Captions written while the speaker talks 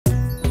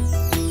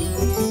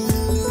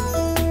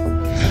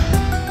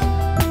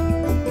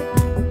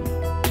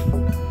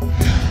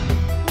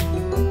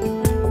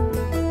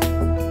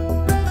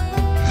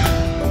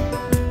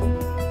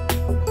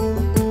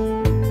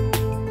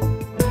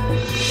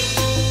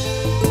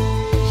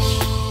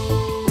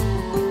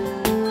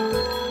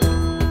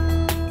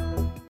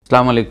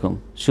আসসালামু আলাইকুম,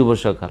 শুভ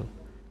সকাল।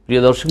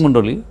 প্রিয় দর্শক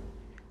মণ্ডলী,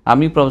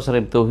 আমি প্রফেসর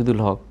এম তৌহিদুল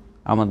হক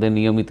আমাদের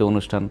নিয়মিত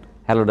অনুষ্ঠান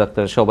হ্যালো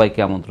ডাক্তার সবাইকে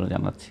আমন্ত্রণ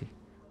জানাচ্ছি।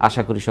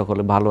 আশা করি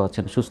সকলে ভালো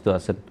আছেন, সুস্থ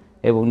আছেন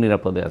এবং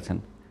নিরাপদে আছেন।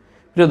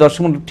 প্রিয়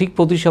দর্শক মণ্ডলী, ঠিক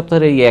প্রতি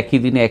সপ্তাহের এই একই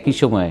দিনে একই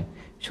সময়ে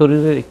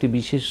শরীরের একটি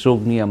বিশেষ রোগ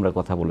নিয়ে আমরা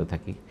কথা বলে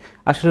থাকি।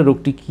 আসলে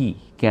রোগটি কি,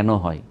 কেন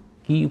হয়,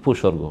 কি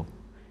উপসর্গ,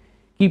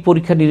 কি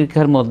পরীক্ষা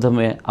নিরীক্ষার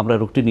মাধ্যমে আমরা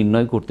রোগটি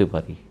নির্ণয় করতে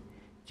পারি,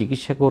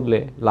 চিকিৎসা করলে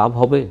লাভ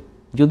হবে,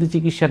 যদি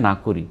চিকিৎসা না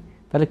করি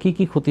তাহলে কি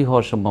কি ক্ষতি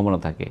হওয়ার সম্ভাবনা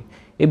থাকে,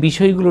 এই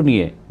বিষয়গুলো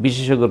নিয়ে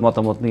বিশেষজ্ঞর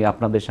মতামত নিয়ে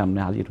আপনাদের সামনে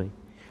হাজির হই।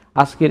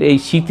 আজকের এই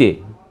শীতে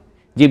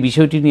যে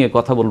বিষয়টি নিয়ে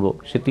কথা বলবো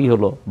সেটি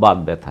হলো বাত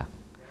ব্যথা।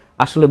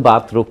 আসলে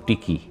বাত রোগটি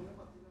কি?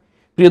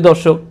 প্রিয়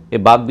দর্শক,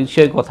 এই বাত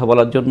বিষয়ে কথা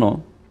বলার জন্য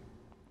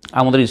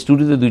আমাদের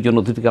স্টুডিওতে দুইজন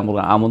অতিথিকে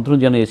আমরা আমন্ত্রণ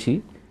জানিয়েছি।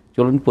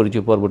 চলুন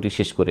পরিচয় পর্বটি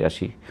শেষ করে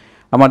আসি।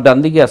 আমার ডান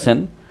দিকে আছেন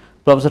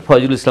প্রফেসর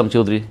ফয়জুল ইসলাম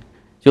চৌধুরী।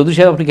 চৌধুরী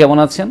সাহেব, আপনি কেমন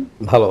আছেন?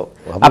 ভালো।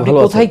 আপনি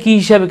কোথায় কি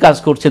হিসাবে কাজ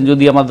করছেন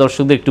যদি আমার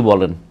দর্শকদের একটু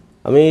বলেন?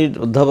 আমি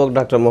অধ্যাপক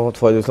ডাক্তার মোহাম্মদ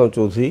ফয়জুল ইসলাম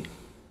চৌধুরী,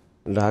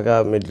 ঢাকা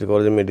মেডিকেল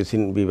কলেজে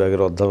মেডিসিন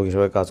বিভাগের অধ্যাপক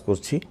হিসেবে কাজ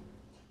করছি।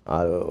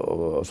 আর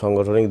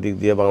সাংগঠনিক দিক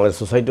দিয়ে বাংলাদেশ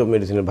সোসাইটি অফ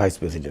মেডিসিনের ভাইস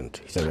প্রেসিডেন্ট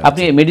হিসেবে।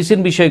 আপনি মেডিসিন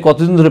বিষয়ে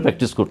কতদিন ধরে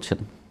প্র্যাকটিস করছেন?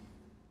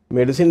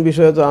 মেডিসিন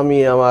বিষয়ে তো আমি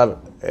আমার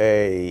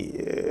এই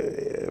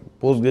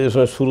পোস্ট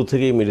গ্রাজুয়েশনের শুরু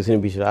থেকেই মেডিসিন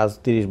বিষয়ে আজ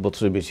 30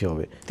 বছরের বেশি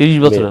হবে। 30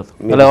 বছর,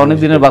 তাহলে অনেক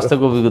দিনের বাস্তব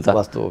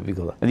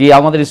অভিজ্ঞতা। জি,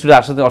 আমাদের স্টুডিও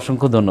আসাতে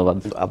অসংখ্য ধন্যবাদ।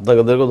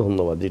 আপনাদেরকেও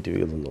ধন্যবাদ,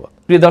 জিটিভিকে ধন্যবাদ।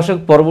 প্রিয় দর্শক,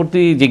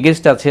 পরবর্তী যে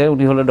গেস্ট আছে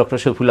উনি হলেন ডক্টর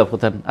শফিউল্লাহ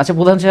প্রধান। আচ্ছা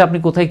প্রধান সাহেব, আপনি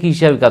কোথায় কি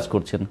হিসাবে কাজ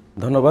করছেন?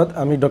 ধন্যবাদ।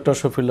 আমি ডক্টর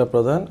শফিউল্লাহ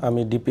প্রধান,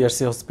 আমি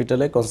ডিপিআরসি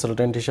হসপিটালে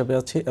কনসালটেন্ট হিসেবে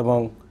আছি এবং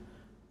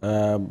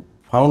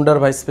founder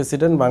vice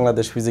president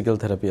Bangladesh physical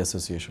therapy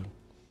association.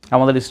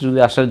 আমাদের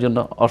স্টুডিওতে আসার জন্য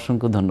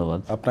অসংখ্য ধন্যবাদ।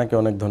 আপনাকে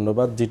অনেক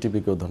ধন্যবাদ,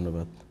 জিটিভিকেও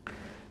ধন্যবাদ।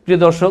 প্রিয়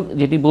দর্শক,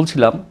 যেটি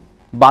বলছিলাম,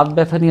 বাত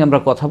ব্যথা নিয়ে আমরা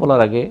কথা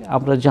বলার আগে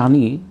আমরা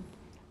জানি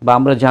বা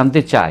আমরা জানতে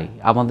চাই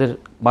আমাদের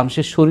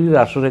মানুষের শরীরে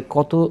আসলে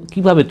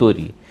কিভাবে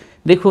তৈরি।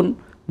 দেখুন,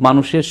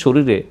 মানুষের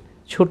শরীরে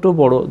ছোট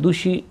বড়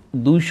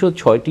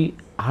 206টি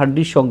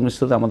হাড্ডির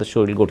সংমিশ্রণে আমাদের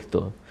শরীর গঠিত।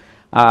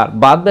 আর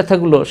বাত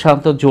ব্যথাগুলো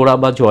সাধারণত জোড়া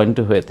বা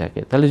জয়েন্টে হয়ে থাকে।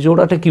 তাহলে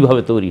জোড়াটা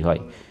কিভাবে তৈরি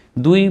হয়?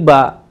 2 বা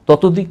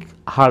ততোধিক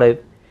হাড়ের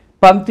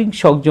প্রান্তিক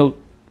সংযোগ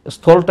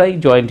স্থলটাই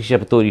জয়েন্ট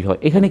হিসেবে তৈরি হয়।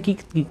 এখানে কি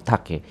কি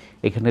থাকে?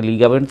 এখানে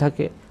লিগামেন্ট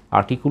থাকে,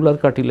 আর্টিকুলার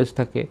কার্টিলেজ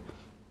থাকে,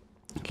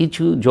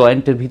 কিছু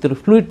জয়েন্টের ভিতরে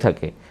ফ্লুইড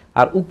থাকে,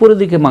 আর উপরের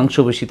দিকে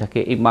মাংসপেশি থাকে।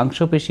 এই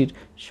মাংসপেশির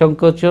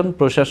সংকোচন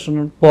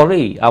প্রশাসনের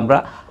পরেই আমরা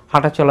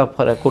হাঁটা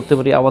চলাফেরা করতে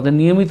পারি, আমাদের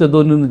নিয়মিত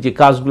দৈনন্দিন যে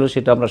কাজগুলো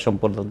সেটা আমরা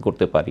সম্পাদন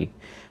করতে পারি।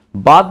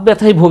 বাত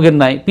ব্যথায় ভোগেন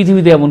নাই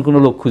পৃথিবীতে এমন কোনো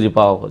লোক খুঁজে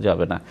পাওয়া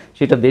যাবে না,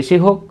 সেটা দেশে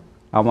হোক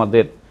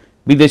আমাদের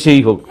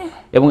বিদেশেই হোক,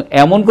 এবং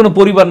এমন কোনো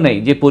পরিবার নেই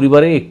যে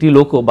পরিবারে একটি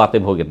লোকও বাতে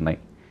ভোগেন নাই।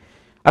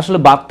 আসলে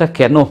বাতটা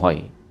কেন হয়,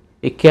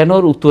 এই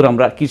কেনর উত্তর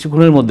আমরা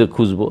কিছুক্ষণের মধ্যে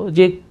খুঁজব।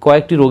 যে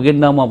কয়েকটি রোগের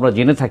নাম আমরা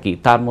জেনে থাকি,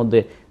 তার মধ্যে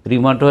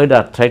rheumatoid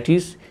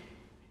arthritis,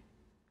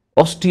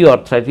 osteo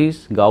arthritis,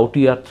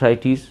 gouty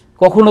arthritis,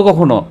 কখনো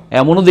কখনো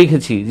এমনও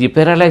দেখেছি যে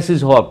প্যারালাইসিস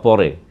হওয়ার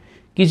পরে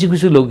কিছু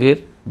কিছু লোকের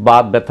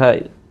বাত ব্যথায়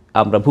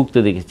আমরা ভুগতে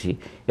দেখেছি,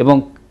 এবং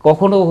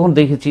কখনো কখনো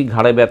দেখেছি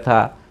ঘাড়ে ব্যথা,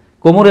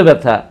 কোমরে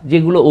ব্যথা,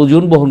 যেগুলো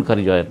ওজন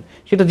বহনকারী জয়েন্ট,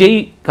 সেটা যেই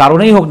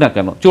কারণেই হোক না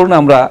কেন। চলুন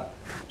আমরা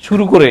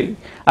শুরু করে।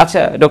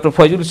 আচ্ছা ডক্টর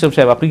ফয়জুল ইসলাম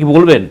সাহেব, আপনি কি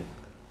বলবেন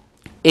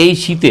এই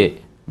শীতে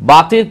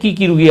বাতের কি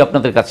কি রোগী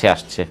আপনাদের কাছে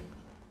আসছে?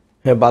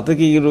 হ্যাঁ, বাতে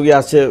কি রোগী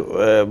আসছে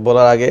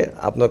বলার আগে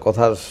আপনার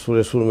কথার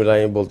সুরে সুর মিলে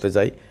আমি বলতে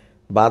চাই,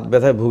 বাত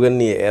ব্যথায় ভুগেন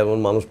নিয়ে এমন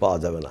মানুষ পাওয়া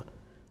যাবে না।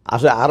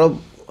 আসলে আরও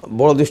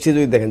বড় দৃষ্টি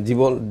যদি দেখেন,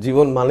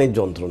 জীবন মানেই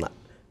যন্ত্রণা,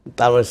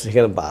 তার মানে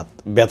সেখানে বাত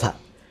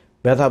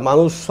ব্যথা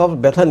মানুষ সব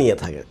ব্যথা নিয়ে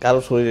থাকে।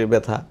 কারোর শরীরে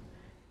ব্যথা,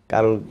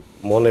 কারোর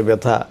মনে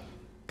ব্যথা,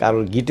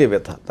 কারোর গিটে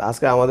ব্যথা। তা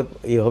আজকে আমাদের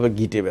এই হবে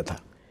গিটে ব্যথা।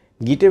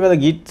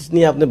 গিট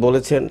নিয়ে আপনি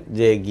বলেছেন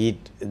যে গিট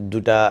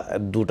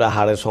দুটা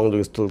হাড়ের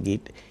সংযোগস্থল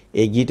গিট।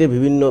 এই গিটে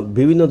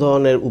বিভিন্ন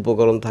ধরনের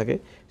উপকরণ থাকে,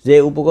 যে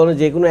উপকরণে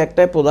যে কোনো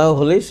একটাই প্রদাহ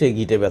হলেই সেই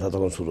গিটে ব্যথা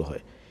তখন শুরু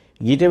হয়।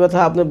 গিটে ব্যথা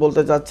আপনি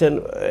বলতে চাচ্ছেন,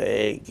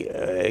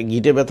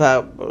 গিটে ব্যথা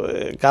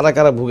কারা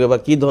কারা ভুগে বা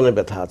কী ধরনের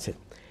ব্যথা আছে?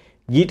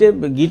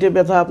 গিটে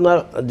ব্যথা আপনার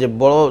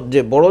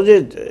যে বড় যে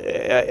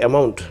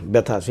অ্যামাউন্ট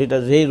ব্যথা, সেটা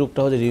যেই রোগটা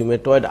হচ্ছে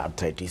রিউমেটয়েড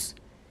আর্থ্রাইটিস।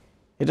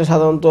 এটা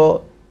সাধারণত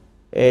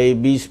এই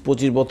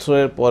 20-25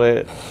 বছরের পরে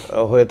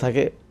হয়ে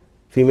থাকে,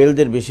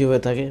 ফিমেলদের বেশি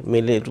হয়ে থাকে,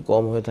 মেলে একটু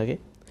কম হয়ে থাকে।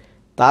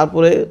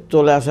 তারপরে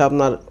চলে আসে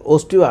আপনার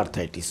অস্টিও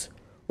আর্থ্রাইটিস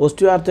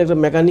একটা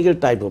মেকানিক্যাল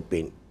টাইপ অফ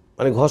পেইন,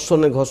 মানে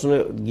ঘর্ষণে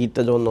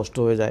গিটটা যখন নষ্ট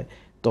হয়ে যায়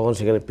তখন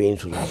সেখানে পেইন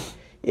শুরু হয়।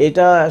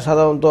 এটা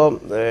সাধারণত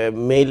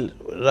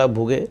মেলরা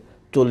ভুগে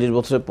 40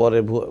 বছরের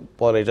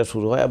পরে এটা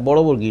শুরু হয়, আর বড়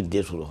গিট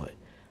দিয়ে শুরু হয়।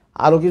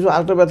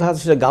 আরেকটা ব্যথা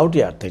আছে, সেটা গাউটি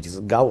আর্থ্রাইটিস।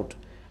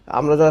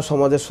 আমরা যারা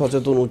সমাজের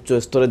সচেতন উচ্চ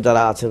স্তরের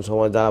যারা আছেন,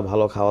 যারা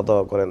ভালো খাওয়া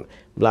দাওয়া করেন,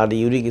 ব্লাড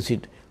ইউরিক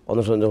অ্যাসিড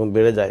অনুসরণ যখন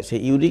বেড়ে যায়, সেই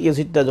ইউরিক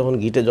অ্যাসিডটা যখন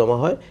গিটে জমা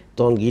হয়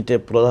তখন গিটে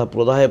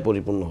প্রদাহে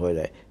পরিপূর্ণ হয়ে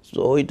যায়।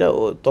 তো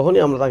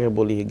তখনই আমরা তাকে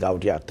বলি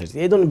গাউটি আর্থ্রাইটিস।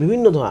 এই ধরনের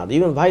বিভিন্ন ধরনের,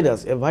 ইভেন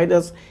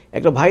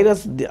একটা ভাইরাস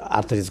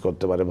আর্থ্রাইটিস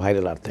করতে পারে,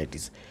 ভাইরাল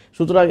আর্থ্রাইটিস।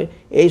 সুতরাং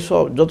এই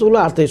সব যতগুলো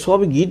আর্থ্রাইটিস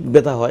সবই গিট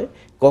ব্যথা হয়,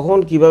 কখন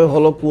কিভাবে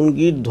হলো, কোন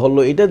গিট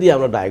ধরলো, এটা দিয়ে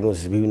আমরা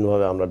ডায়াগনোসিস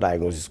বিভিন্নভাবে আমরা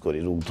ডায়াগনোসিস করি,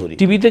 রোগ ধরি।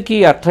 টিবিতে কি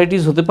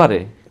আর্থ্রাইটিস হতে পারে?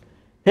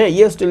 হ্যাঁ,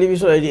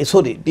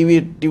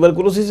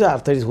 টিউবারকুলোসিসে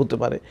আর্থ্রাইটিস হতে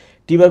পারে।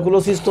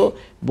 টিউবারকুলোসিস তো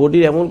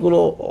বডির এমন কোনো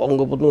অঙ্গ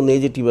প্রত্যঙ্গ নেই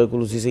যে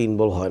টিউবারকুলোসিসে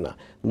ইনভলভ হয় না।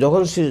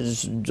 যখন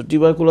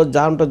টিউবারকুলার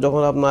জার্মটা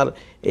যখন আপনার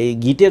এই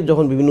গিটের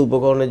যখন বিভিন্ন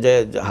উপকরণে যে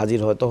হাজির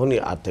হয়, তখনই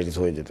আর্থ্রাইটিস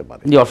হয়ে যেতে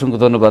পারে। জি, অসংখ্য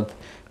ধন্যবাদ।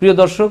 প্রিয়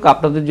দর্শক,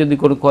 আপনাদের যদি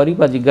কোনো কোয়ারি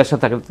বা জিজ্ঞাসা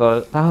থাকে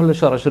তাহলে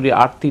সরাসরি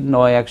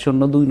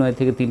 8391029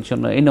 থেকে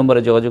 309 এই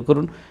নম্বরে যোগাযোগ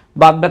করুন।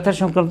 বাত ব্যথা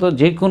সংক্রান্ত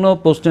যে কোনো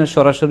প্রশ্নের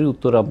সরাসরি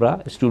উত্তর আমরা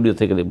স্টুডিও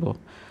থেকে দেব।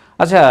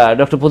 আচ্ছা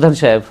ডক্টর প্রধান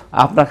সাহেব,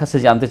 আপনার কাছে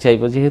জানতে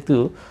চাইব, যেহেতু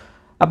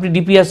আপনি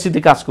ডিপিআরসিতে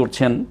কাজ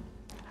করছেন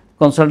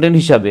কনসালটেন্ট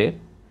হিসাবে,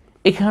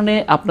 এখানে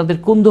আপনাদের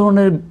কোন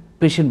ধরনের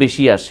পেশেন্ট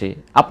বেশি আসে?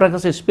 আপনার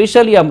কাছে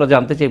স্পেশালি আমরা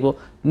জানতে চাইব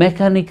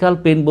মেকানিক্যাল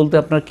পেন বলতে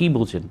আপনারা কি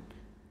বোঝেন,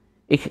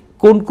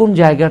 কোন কোন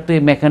জায়গাতে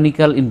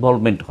মেকানিক্যাল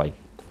ইনভলভমেন্ট হয়?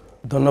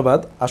 ধন্যবাদ।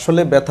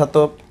 আসলে ব্যথা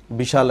তো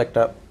বিশাল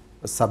একটা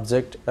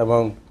সাবজেক্ট,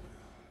 এবং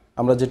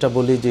আমরা যেটা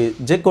বলি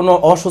যে কোনো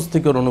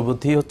অস্বস্তিকর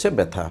অনুভূতি হচ্ছে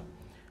ব্যথা।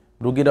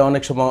 রুগীরা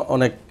অনেক সময়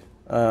অনেক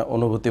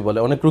অনুভূতি বলে।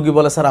 অনেক রুগী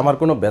বলে, স্যার আমার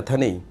কোনো ব্যথা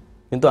নেই,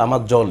 কিন্তু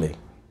আমার জ্বলে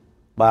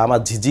বা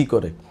আমার ঝিঝি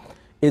করে।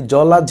 এই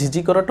জ্বল আর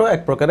ঝিঝি করাটাও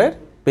এক প্রকারের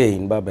পেইন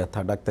বা ব্যথা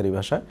ডাক্তারি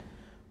ভাষায়।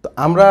 তো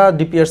আমরা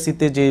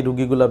ডিপিআরসিতে যে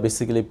রুগীগুলো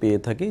বেসিক্যালি পেয়ে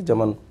থাকি,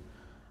 যেমন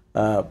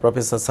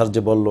প্রফেসর স্যার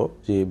যে বলল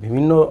যে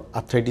বিভিন্ন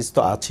আর্থ্রাইটিস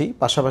তো আছেই,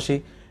 পাশাপাশি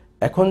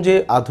এখন যে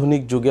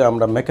আধুনিক যুগে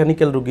আমরা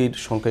মেকানিক্যাল রুগীর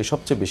সংখ্যায়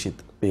সবচেয়ে বেশি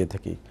পেয়ে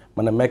থাকি।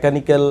 মানে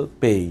মেকানিক্যাল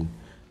পেইন,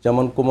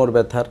 যেমন কোমর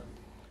ব্যথার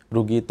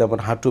রুগী, তেমন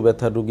হাঁটু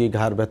ব্যথার রুগী,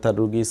 ঘাড় ব্যথার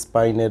রুগী,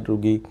 স্পাইনের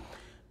রুগী,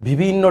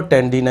 বিভিন্ন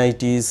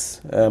টেন্ডিনাইটিস,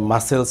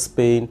 মাসেলস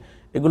পেইন,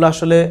 এগুলো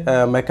আসলে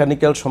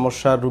মেকানিক্যাল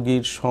সমস্যার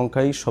রুগীর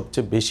সংখ্যাই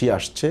সবচেয়ে বেশি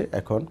আসছে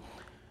এখন।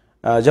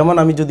 যেমন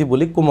আমি যদি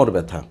বলি কোমর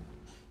ব্যথা,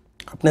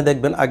 আপনি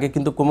দেখবেন আগে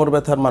কিন্তু কোমর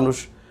ব্যথার মানুষ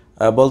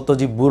বলতো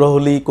যে বুড়ো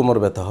হলেই কোমর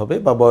ব্যথা হবে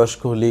বা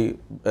বয়স্ক হলেই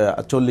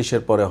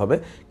 40-এর পরে হবে,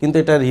 কিন্তু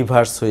এটা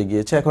রিভার্স হয়ে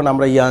গিয়েছে। এখন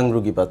আমরা ইয়াং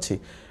রুগী পাচ্ছি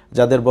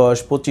যাদের বয়স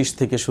 25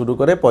 থেকে শুরু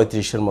করে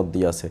 35-এর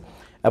মধ্যেই আছে,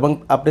 এবং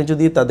আপনি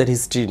যদি তাদের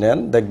হিস্ট্রি নেন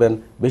দেখবেন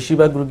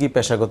বেশিরভাগ রুগী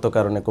পেশাগত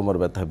কারণে কোমর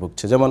ব্যথায়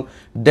ভুগছে। যেমন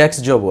ডেস্ক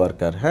জব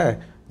ওয়ার্কার, হ্যাঁ,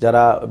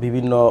 যারা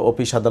বিভিন্ন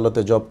অফিস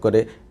আদালতে জব করে,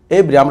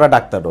 আমরা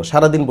ডাক্তারও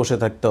সারাদিন বসে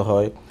থাকতে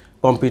হয়,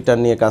 কম্পিউটার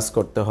নিয়ে কাজ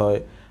করতে হয়,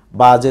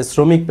 বা যে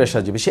শ্রমিক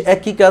পেশাজীবী সে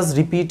একই কাজ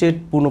রিপিটেড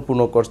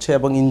পুনঃ করছে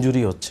এবং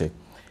ইনজুরি হচ্ছে।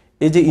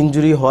 এই যে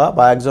ইনজুরি হওয়া,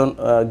 বা একজন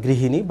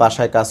গৃহিণী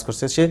বাসায় কাজ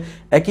করছে, সে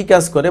একই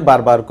কাজ করে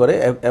বারবার করে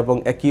এবং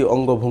একই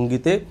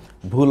অঙ্গভঙ্গিতে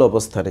ভুল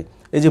অবস্থানে,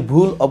 এই যে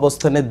ভুল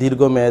অবস্থানে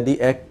দীর্ঘমেয়াদী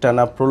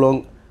একটানা প্রলং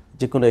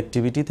যে কোনো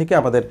অ্যাক্টিভিটি থেকে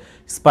আমাদের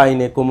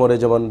স্পাইনে, কোমরে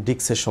যেমন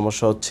ডিস্কের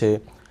সমস্যা হচ্ছে,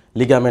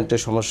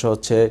 লিগামেন্টের সমস্যা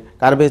হচ্ছে,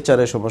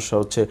 কার্ভেচারের সমস্যা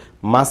হচ্ছে,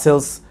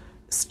 মাসেলস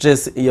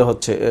স্ট্রেস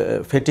হচ্ছে,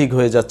 ফেটিগ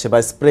হয়ে যাচ্ছে, বা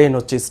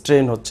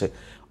স্ট্রেন হচ্ছে,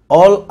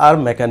 অল আর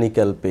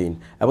মেকানিক্যাল পেইন।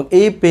 এবং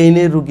এই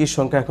পেইনের রুগীর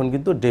সংখ্যা এখন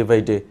কিন্তু ডে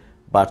বাই ডে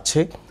বাড়ছে।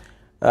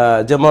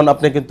 যেমন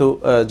আপনি কিন্তু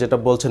যেটা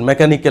বলছেন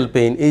মেকানিক্যাল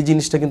পেইন, এই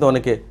জিনিসটা কিন্তু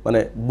অনেকে মানে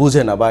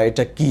বুঝে না, বা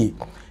এটা কি,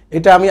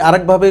 এটা আমি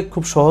আরেকভাবে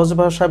খুব সহজ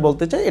ভাষায়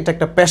বলতে চাই, এটা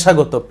একটা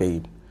পেশাগত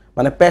পেইন।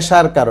 মানে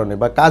পেশার কারণে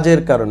বা কাজের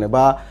কারণে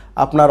বা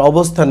আপনার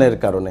অবস্থানের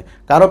কারণে,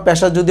 কারো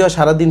পেশা যদিও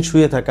সারাদিন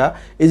শুয়ে থাকা,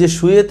 এই যে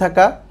শুয়ে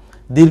থাকা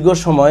দীর্ঘ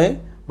সময়ে,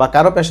 বা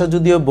কারো পেশা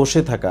যদিও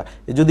বসে থাকা,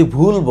 যদি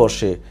ভুল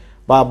বসে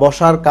বা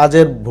বসার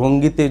কাজের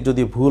ভঙ্গিতে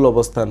যদি ভুল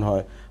অবস্থান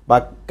হয়, বা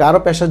কারো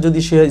পেশা যদি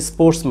সে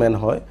স্পোর্টসম্যান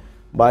হয়,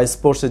 বা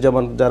স্পোর্টসে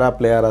যেমন যারা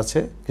প্লেয়ার আছে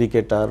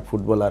ক্রিকেটার,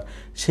 ফুটবলার,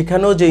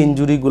 সেখানেও যে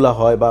ইনজুরিগুলো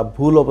হয় বা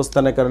ভুল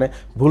অবস্থানের কারণে,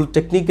 ভুল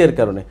টেকনিকের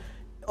কারণে,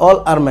 অল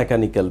আর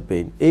মেকানিক্যাল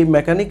পেইন। এই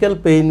মেকানিক্যাল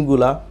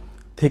পেইনগুলা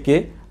থেকে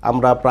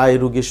আমরা প্রায়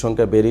রোগীর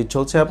সংখ্যা বেড়েই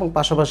চলছে, এবং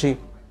পাশাপাশি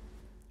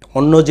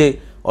অন্য যে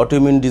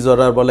অটোইমিউন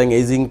ডিসঅর্ডার বলেন,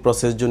 এজিং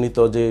প্রসেসজনিত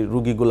যে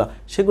রোগীগুলা,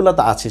 সেগুলো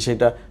তো আছে,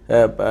 সেটা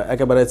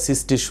একেবারে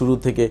সৃষ্টির শুরু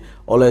থেকে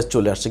অলওয়েজ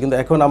চলে আসছে, কিন্তু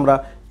এখন আমরা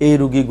এই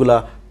রোগীগুলা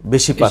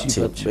বেশি পাচ্ছি,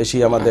 বেশি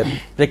আমাদের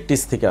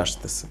প্র্যাকটিস থেকে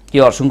আসতেছে। কি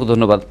অসংখ্য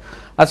ধন্যবাদ।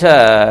 আচ্ছা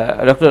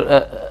ডক্টর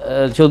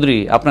চৌধুরী,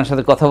 আপনার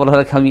সাথে কথা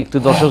বলার আগে আমি একটু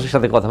দর্শকের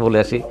সাথে কথা বলে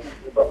আসি।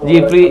 জি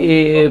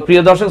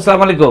প্রিয় দর্শক,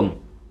 আসসালামু আলাইকুম।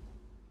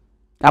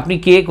 আপনি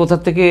কে, কোথা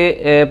থেকে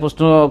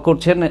প্রশ্ন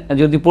করছেন,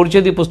 যদি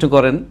পরিচয় দিয়ে প্রশ্ন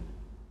করেন?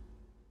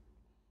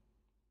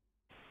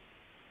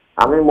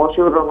 আমি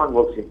মশিউর রহমান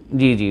বলছি।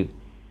 জি জি,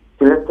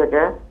 সিলেট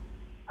থেকে।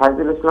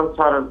 ফাইজুল ইসলাম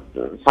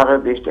স্যারের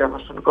দৃষ্টি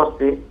আকর্ষণ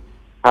করছি,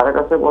 স্যারের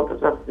কাছে বলতে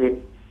চাচ্ছি,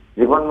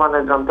 জীবন মানে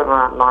যন্ত্রণা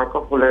নয়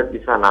ফুলের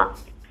বিছানা।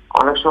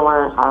 অনেক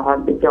সময় হাত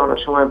দিকে, অনেক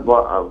সময়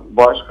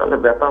বয়সকালে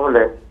ব্যথা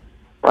হলে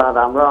আর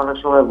আমরা অনেক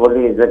সময়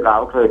বলি যে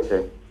গাউট হয়েছে,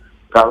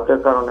 গাউটের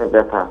কারণে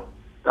ব্যথা।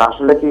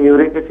 আসলে কি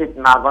ইউরিক অ্যাসিড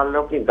না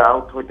বাড়লেও কি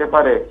গাউট হইতে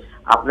পারে?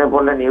 আপনি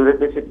বললেন ইউরিক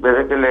অ্যাসিড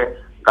বেড়ে গেলে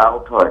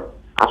গাউট হয়,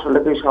 আসলে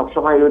কি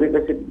সবসময় ইউরিক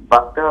অ্যাসিড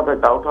বাড়তে হবে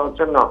গাউট হওয়ার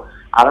জন্য?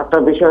 আর একটা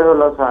বিষয়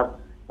হলো স্যার,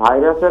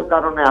 ভাইরাসের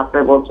কারণে আপনি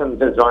বলছেন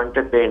যে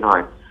জয়েন্টে পেইন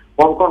হয়,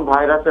 কোন কোন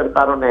ভাইরাসের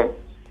কারণে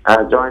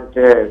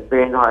জয়েন্টে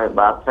পেইন হয়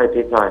বা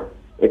আর্থ্রাইটিস হয়,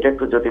 এটা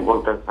একটু যদি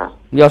বলতেন স্যার।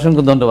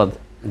 অসংখ্য ধন্যবাদ।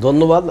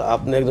 ধন্যবাদ,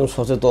 আপনি একদম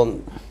সচেতন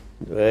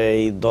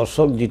এই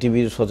দর্শক,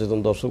 জিটিভির সচেতন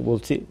দর্শক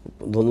বলছি,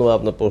 ধন্যবাদ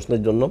আপনার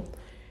প্রশ্নের জন্য।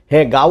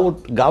 হ্যাঁ,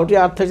 গাউটি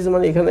আর্থ্রাইটিস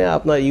মানে এখানে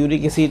আপনার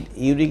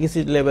ইউরিক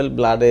অ্যাসিড লেভেল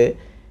ব্লাডে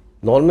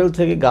নর্মাল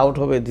থেকে গাউট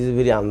হবে দিস ইজ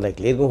ভেরি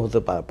আনলাইকলি, এরকম হতে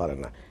পারে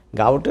না।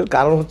 গাউটের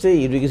কারণ হচ্ছে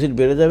ইউরিক অ্যাসিড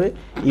বেড়ে যাবে,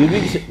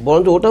 ইউরিক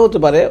বরঞ্চ ওটা হতে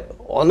পারে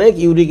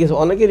অনেকের ইউরিক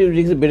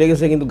অ্যাসিড বেড়ে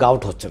গেছে কিন্তু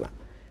গাউট হচ্ছে না।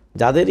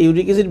 যাদের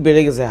ইউরিক অ্যাসিড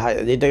বেড়ে গেছে,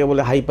 যেটাকে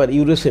বলে হাইপার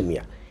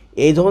ইউরেসেমিয়া,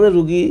 এই ধরনের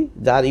রুগী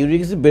যার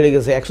ইউরিক অ্যাসিড বেড়ে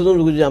গেছে 100 জন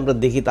রুগী যদি আমরা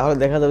দেখি তাহলে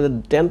দেখা যাবে যে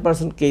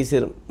 10%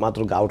 কেসের মাত্র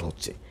গাউট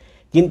হচ্ছে।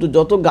 কিন্তু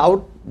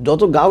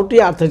যত গাউটই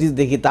আর্থাইটিস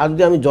দেখি, তার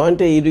যদি আমি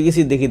জয়েন্টে ইউরিক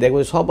অ্যাসিড দেখি, দেখবো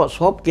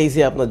সব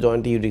কেসে আপনার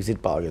জয়েন্টে ইউরিক অ্যাসিড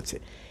পাওয়া গেছে।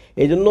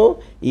 এই জন্য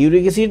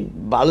ইউরিক অ্যাসিড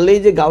বাড়লেই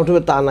যে গাউট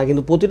হবে তা না,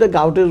 কিন্তু প্রতিটা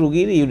গাউটের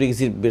রুগীর ইউরিক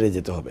অ্যাসিড বেড়ে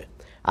যেতে হবে।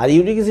 আর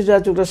ইউরিক অ্যাসিড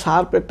হচ্ছে একটা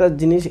শার্প একটা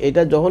জিনিস,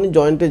 এটা যখনই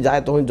জয়েন্টে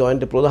যায় তখন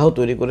জয়েন্টে প্রদাহ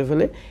তৈরি করে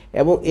ফেলে,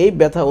 এবং এই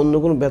ব্যথা অন্য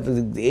কোনো ব্যথা,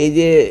 এই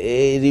যে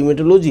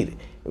রিউমেটোলজির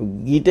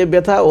গিটে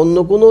ব্যথা অন্য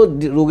কোনো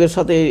রোগের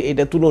সাথে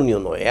এটা তুলনীয়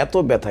নয়, এত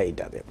ব্যথা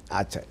এটাতে।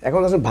 আচ্ছা,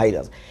 এখন আছে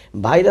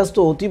ভাইরাস তো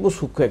অতীব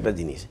সূক্ষ্ম একটা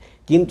জিনিস,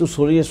 কিন্তু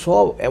শরীরে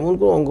সব এমন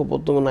কোনো অঙ্গ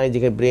প্রত্যঙ্গ নাই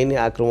যেখানে ব্রেনে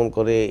আক্রমণ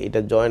করে, এটা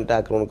জয়েন্টে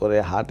আক্রমণ করে,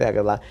 হার্টে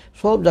আক্রমণ,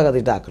 সব জায়গাতে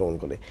এটা আক্রমণ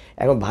করে।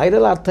 এখন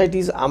ভাইরাল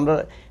আর্থাইটিস আমরা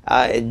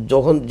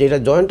যখন যেটা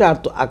জয়েন্টে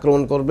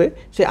আক্রমণ করবে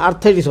সে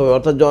আর্থাইটিস হবে,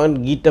 অর্থাৎ জয়েন্ট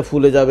গিটটা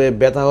ফুলে যাবে,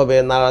 ব্যথা হবে,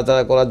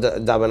 নাড়াচাড়া করা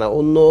যাবে না,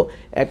 অন্য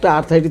একটা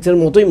আর্থাইটিসের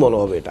মতোই মনে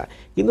হবে এটা।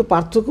 কিন্তু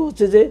পার্থক্য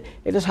হচ্ছে যে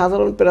এটা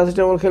সাধারণ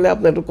প্যারাসিটামল খেলে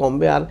আপনার একটু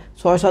কমবে, আর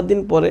 6-7 দিন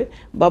পরে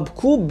বা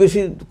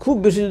খুব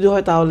বেশি যদি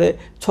হয় তাহলে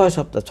 6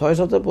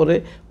 সপ্তাহ পরে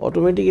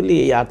অটোমেটিক্যালি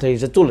এই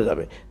আর্থাইটিসটা চলে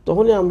যাবে।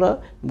 তখনই আমরা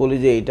বলি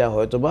যে এটা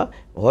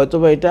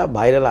হয়তোবা এটা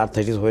ভাইরাল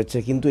আর্থাইটিস হয়েছে,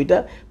 কিন্তু এটা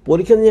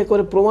পরীক্ষা নিয়ে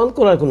করে প্রমাণ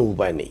করার কোনো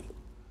উপায় নেই।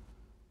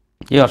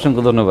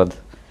 অসংখ্য ধন্যবাদ।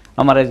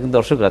 আমার একজন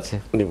দর্শক আছে।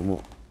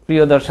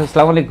 প্রিয় দর্শক,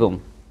 আসসালামু আলাইকুম।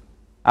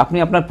 আপনি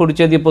আপনার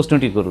পরিচয় দিয়ে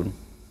প্রশ্নটি করুন।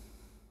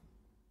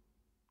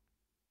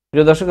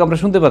 প্রিয় দর্শক, আমরা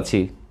শুনতে পাচ্ছি,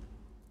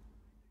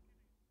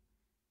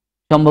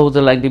 সম্ভবত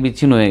লাইনটি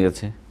বিচ্ছিন্ন হয়ে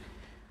গেছে।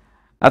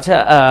 আচ্ছা,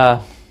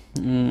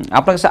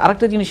 আপনার কাছে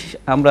আরেকটা জিনিস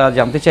আমরা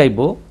জানতে চাইব।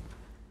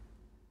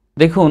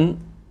 দেখুন,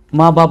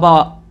 মা বাবা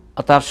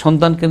তার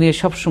সন্তানকে নিয়ে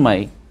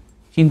সবসময়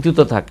চিন্তিত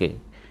থাকে।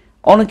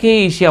 অনেকেই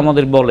এসে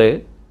আমাদের বলে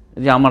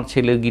যে আমার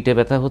ছেলের গিটে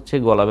ব্যথা হচ্ছে,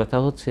 গলা ব্যথা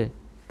হচ্ছে,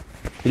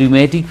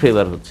 রিউমেটিক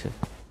ফিভার হচ্ছে।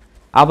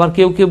 আবার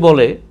কেউ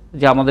বলে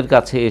যে আমাদের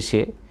কাছে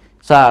এসে,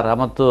 স্যার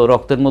আমার তো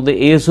রক্তের মধ্যে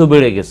এসও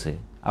বেড়ে গেছে,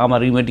 আমার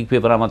রিউমেটিক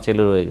ফিভার আমার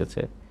ছেলের হয়ে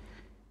গেছে।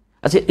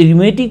 আচ্ছা,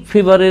 রিউমেটিক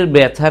ফিভারের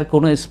ব্যথার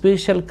কোনো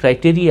স্পেশাল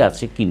ক্রাইটেরিয়া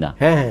আছে কি না?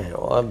 হ্যাঁ,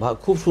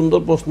 খুব সুন্দর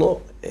প্রশ্ন।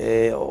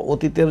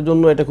 অতীতের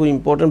জন্য এটা খুব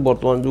ইম্পর্টেন্ট,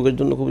 বর্তমান যুগের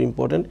জন্য খুব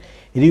ইম্পর্টেন্ট।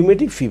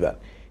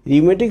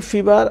 রিউমেটিক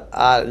ফিভার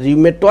আর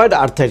রিউমেটয়েড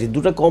আর্থাইটিস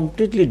দুটো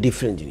কমপ্লিটলি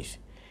ডিফারেন্ট জিনিস।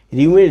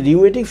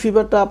 রিউমেটিক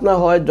ফিভারটা আপনার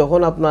হয় যখন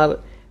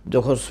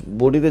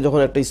বডিতে যখন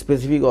একটা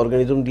স্পেসিফিক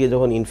অর্গানিজম দিয়ে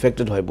যখন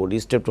ইনফেক্টেড হয় বডি,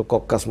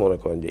 স্ট্রেপ্টোকক্কাস মনে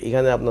করেন যে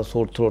এখানে আপনার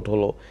সোর থ্রোট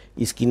হলো,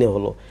 স্কিনে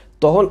হলো,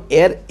 তখন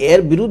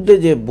এর বিরুদ্ধে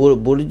যে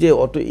বডির যে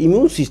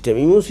ইমিউন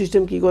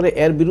সিস্টেম কী করে,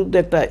 এর বিরুদ্ধে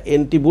একটা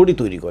অ্যান্টিবডি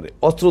তৈরি করে,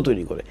 অস্ত্র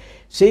তৈরি করে।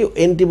 সেই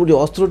অ্যান্টিবডি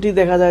অস্ত্রটি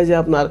দেখা যায় যে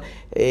আপনার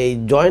এই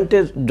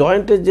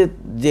জয়েন্টের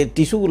যে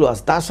টিস্যুগুলো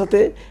আছে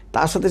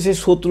তার সাথে সে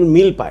শত্রুর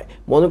মিল পায়,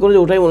 মনে করে যে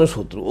ওটাই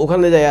শত্রু,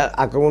 ওখানে যায়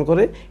আক্রমণ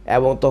করে,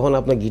 এবং তখন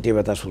আপনার গিটে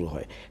ব্যথা শুরু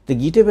হয়। তো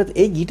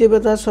গিটে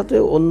ব্যথার সাথে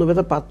অন্য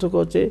ব্যথার পার্থক্য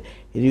হচ্ছে,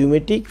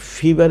 রিউমেটিক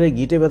ফিভারে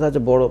গিটে ব্যথা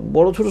আছে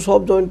বড় ছোট সব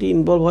জয়েন্টই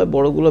ইনভলভ হয়,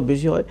 বড়গুলো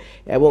বেশি হয়,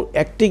 এবং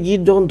একটি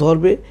গিট যখন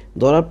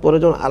ধরার পরে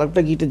যখন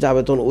আরেকটা গিটে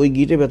যাবে তখন ওই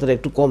গিটে ব্যথাটা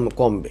একটু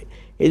কমবে।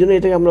 এই জন্য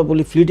এটাকে আমরা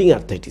বলি ফ্লিটিং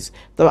আর্থাইটিস।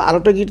 তবে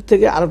আরেকটা গিট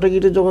থেকে আরেকটা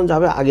গিটে যখন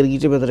যাবে আগের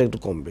গিটে ব্যথাটা একটু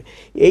কমবে।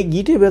 এই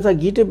গিটে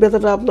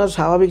ব্যথাটা আপনার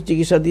স্বাভাবিক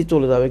চিকিৎসা দিয়ে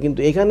চলে যাবে। কিন্তু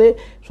এখানে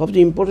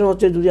সবচেয়ে ইম্পর্টেন্ট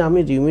হচ্ছে, যদি আমি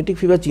রিউমেটিক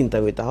ফিভার চিন্তা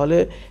করি তাহলে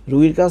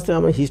রুগীর কাছ থেকে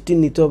আমার হিস্ট্রি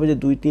নিতে হবে যে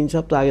 2-3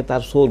 সপ্তাহ আগে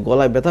তার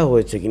গলায় ব্যথা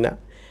হয়েছে কিনা,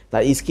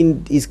 তার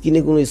স্কিনে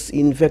কোনো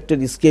ইনফেক্টেড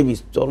স্কেবিস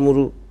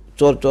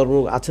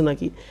চর্মরোগ আছে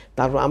নাকি।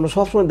 তারপর আমরা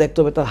সবসময় দেখতে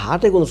হবে তার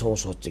হার্টে কোনো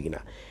সমস্যা হচ্ছে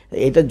কিনা।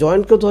 এটা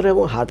জয়েন্টকেও ধরে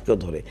এবং হার্টকেও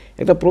ধরে।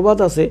 একটা প্রবাদ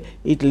আছে,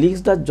 ইট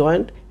leaks the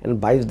joint and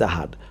bytes the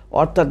heart,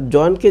 অর্থাৎ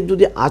জয়েন্টকে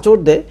যদি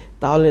আঁচড় দেয়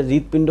তাহলে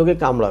হৃৎপিণ্ডকে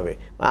কামড়াবে,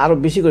 আরও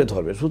বেশি করে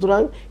ধরবে।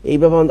 সুতরাং এই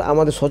ব্যাপারে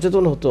আমাদের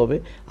সচেতন হতে হবে।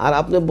 আর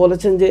আপনি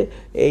বলেছেন যে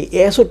এই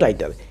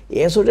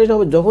অ্যাসোটাইটার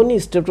হবে যখনই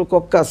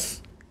স্ট্রেপ্টোকক্কাস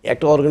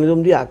একটা অর্গানিজম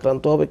দিয়ে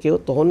আক্রান্ত হবে কেউ,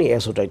 তখনই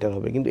অ্যাসোটাইটার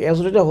হবে। কিন্তু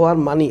অ্যাসোটাইটার হওয়ার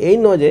মানে এই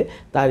নয় যে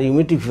তার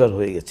রিউমেটিক ফিভার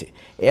হয়ে গেছে।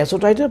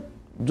 অ্যাসোটাইটার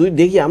যদি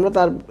দেখি আমরা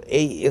তার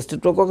এই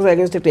স্ট্রেপ্টোকক্কাস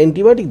এগেনস্ট একটা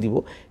অ্যান্টিবায়োটিক দিব,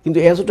 কিন্তু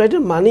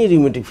অ্যাসোটাইটার মানেই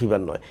রিউমেটিক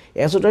ফিভার নয়।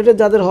 অ্যাসোটাইটার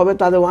যাদের হবে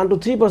তাদের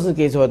 1-3%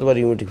 কেসে হয়তো বা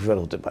রিউমেটিক ফিভার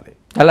হতে পারে।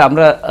 তাহলে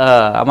আমরা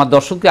আমার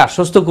দর্শককে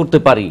আশ্বস্ত করতে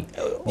পারি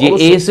যে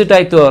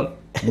অ্যাসোটাইটার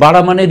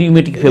বাড়া মানে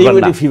রিউমেটিক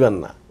ফিভার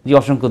না। জি,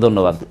 অসংখ্য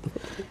ধন্যবাদ।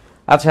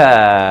 আচ্ছা,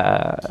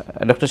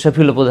 ডক্টর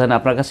শফিউল্লাহ প্রধান,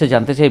 আপনার কাছে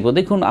জানতে চাইব,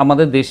 দেখুন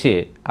আমাদের দেশে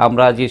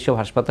আমরা যেসব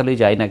হাসপাতালে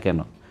যাই না কেন,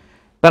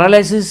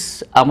 প্যারালাইসিস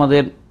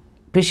আমাদের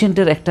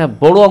পেশেন্টের একটা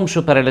বড় অংশ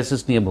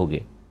প্যারালাইসিস নিয়ে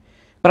ভোগে।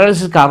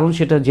 প্যারালাইসিস কারণ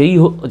সেটা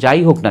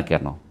যাই হোক না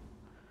কেন,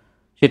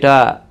 সেটা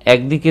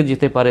একদিকে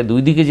যেতে পারে, 2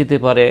 দিকে যেতে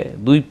পারে,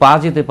 2 পা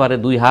যেতে পারে,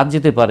 2 হাত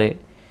যেতে পারে।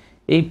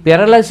 এই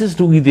প্যারালাইসিস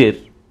রোগীদের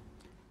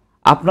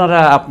আপনারা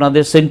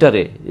আপনাদের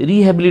সেন্টারে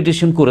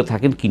রিহ্যাবিলিটেশন করে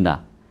থাকেন কি না?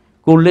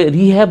 করলে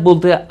রিহ্যাব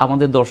বলতে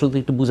আমাদের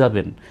দর্শকদের একটু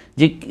বুঝাবেন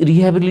যে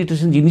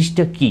রিহ্যাবিলিটেশন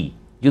জিনিসটা কি,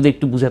 যদি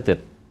একটু বুঝাতেন।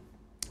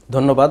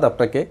 ধন্যবাদ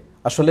আপনাকে।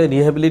 আসলে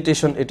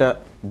রিহ্যাবিলিটেশন এটা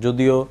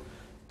যদিও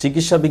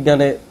চিকিৎসা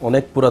বিজ্ঞানে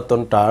অনেক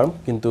পুরাতন টার্ম,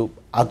 কিন্তু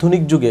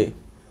আধুনিক যুগে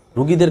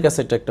রোগীদের কাছে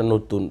এটা একটা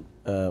নতুন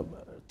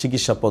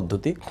চিকিৎসা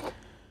পদ্ধতি।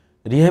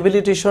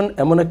 রিহ্যাবিলিটেশন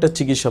এমন একটা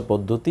চিকিৎসা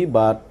পদ্ধতি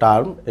বা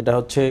টার্ম, এটা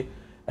হচ্ছে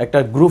একটা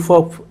গ্রুপ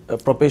অফ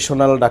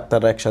প্রফেশনাল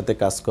ডাক্তাররা একসাথে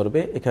কাজ করবে।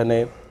 এখানে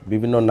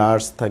বিভিন্ন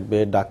নার্স থাকবে,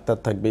 ডাক্তার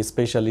থাকবে,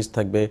 স্পেশালিস্ট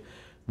থাকবে,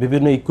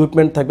 বিভিন্ন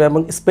ইকুইপমেন্ট থাকবে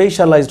এবং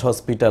স্পেশালাইজড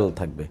হসপিটাল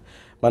থাকবে।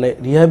 মানে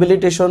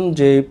রিহ্যাবিলিটেশন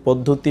যে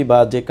পদ্ধতি বা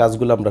যে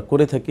কাজগুলো আমরা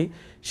করে থাকি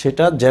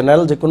সেটা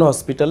জেনারেল যে কোনো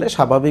হসপিটালে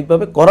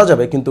স্বাভাবিকভাবে করা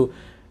যাবে, কিন্তু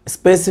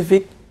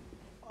স্পেসিফিক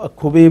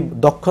খুবই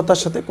দক্ষতার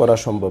সাথে করা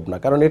সম্ভব না,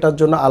 কারণ এটার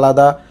জন্য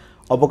আলাদা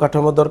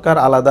অবকাঠামো দরকার,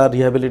 আলাদা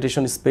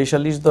রিহ্যাবিলিটেশন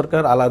স্পেশালিস্ট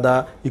দরকার, আলাদা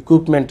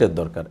ইকুইপমেন্টের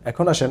দরকার।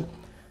 এখন আসেন,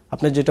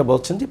 আপনি যেটা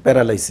বলছেন যে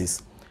প্যারালাইসিস,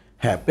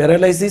 হ্যাঁ,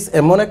 প্যারালাইসিস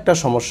এমন একটা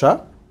সমস্যা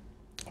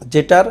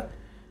যেটার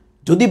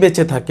যদি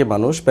বেঁচে থাকে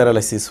মানুষ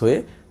প্যারালাইসিস হয়ে,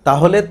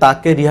 তাহলে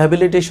তাকে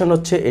রিহ্যাবিলিটেশন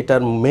হচ্ছে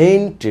এটার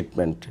মেইন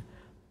ট্রিটমেন্ট।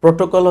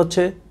 প্রোটোকল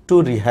হচ্ছে টু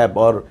রিহ্যাব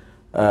অর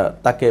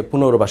তাকে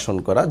পুনর্বাসন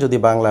করা। যদি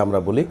বাংলা আমরা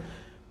বলি,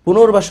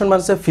 পুনর্বাসন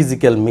মানে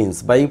ফিজিক্যাল মিনস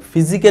বা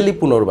ফিজিক্যালি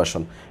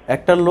পুনর্বাসন।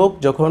 একটা লোক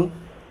যখন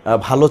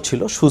ভালো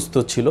ছিল, সুস্থ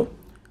ছিল,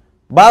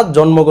 বা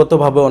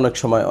জন্মগতভাবে অনেক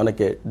সময়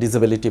অনেকে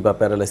ডিসেবিলিটি বা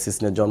প্যারালাইসিস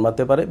নিয়ে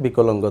জন্মাতে পারে,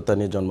 বিকলাঙ্গতা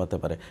নিয়ে জন্মাতে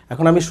পারে।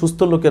 এখন আমি সুস্থ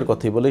লোকের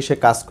কথাই বলি, সে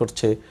কাজ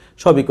করছে,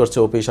 সবই করছে,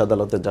 অফিস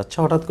আদালতে যাচ্ছে,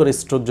 হঠাৎ করে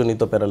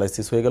স্ট্রোকজনিত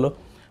প্যারালাইসিস হয়ে গেল,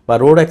 বা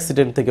রোড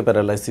অ্যাক্সিডেন্ট থেকে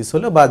প্যারালাইসিস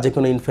হলো, বা যে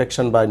কোনো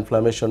ইনফেকশন বা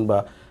ইনফ্লামেশন বা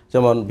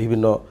যেমন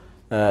বিভিন্ন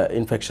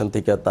ইনফেকশন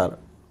থেকে তার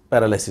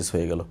প্যারালাইসিস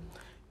হয়ে গেল।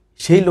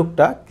 সেই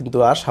লোকটা কিন্তু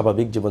আর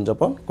স্বাভাবিক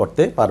জীবনযাপন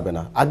করতে পারবে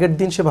না। আগের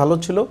দিন সে ভালো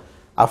ছিল,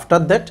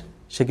 আফটার দ্যাট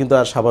সে কিন্তু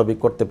আর স্বাভাবিক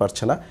করতে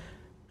পারছে না।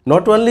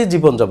 নট অনলি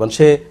জীবনযাপন,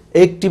 সে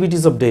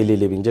অ্যাক্টিভিটিস অফ ডেইলি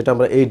লিভিং, যেটা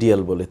আমরা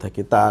এডিএল বলে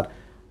থাকি, তার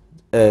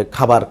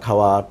খাবার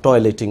খাওয়া,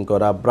 টয়লেটিং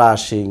করা,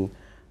 ব্রাশিং,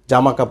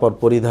 জামা কাপড়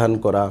পরিধান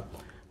করা,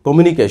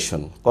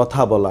 কমিউনিকেশন,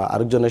 কথা বলা,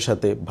 আরেকজনের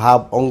সাথে ভাব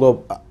অঙ্গ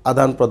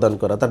আদান প্রদান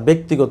করা, তার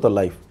ব্যক্তিগত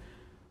লাইফ,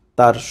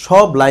 তার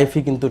সব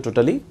লাইফই কিন্তু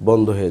টোটালি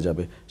বন্ধ হয়ে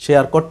যাবে। সে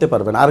আর করতে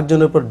পারবে না,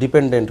 আরেকজনের উপর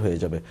ডিপেন্ডেন্ট হয়ে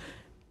যাবে।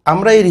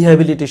 আমরা এই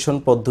রিহ্যাবিলিটেশন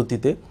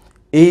পদ্ধতিতে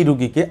এই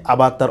রুগীকে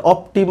আবার তার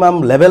অপটিমাম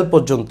লেভেল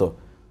পর্যন্ত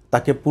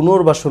তাকে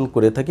পুনর্বাসন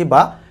করে থাকি,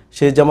 বা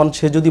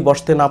সে যদি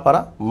বসতে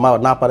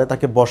না পারে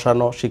তাকে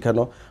বসানো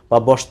শেখানো, বা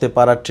বসতে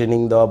পারা ট্রেনিং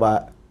দেওয়া, বা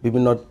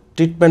বিভিন্ন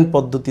ট্রিটমেন্ট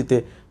পদ্ধতিতে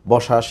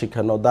বসা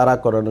শেখানো, দাঁড়া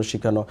করানো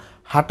শেখানো,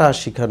 হাঁটা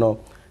শেখানো,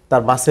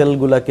 তার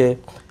মাসেলগুলোকে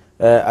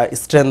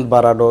স্ট্রেংথ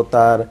বাড়ানো,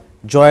 তার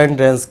জয়েন্ট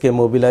রেঞ্জকে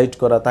মোবিলাইজ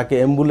করা, তাকে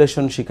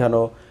অ্যাম্বুলেশন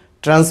শেখানো,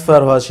 ট্রান্সফার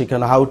হওয়া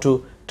শেখানো, how to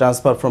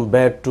transfer from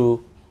bed to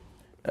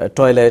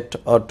toilet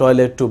or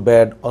toilet to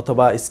bed,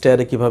 অথবা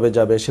স্টেয়ারে কীভাবে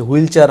যাবে, সে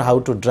wheel chair, how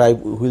to drive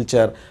wheel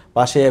chair,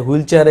 বা সে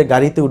হুইল চেয়ারে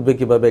গাড়িতে উঠবে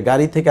কীভাবে,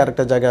 গাড়ি থেকে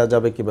আরেকটা জায়গায়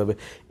যাবে কীভাবে।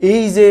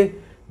 এই যে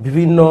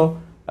বিভিন্ন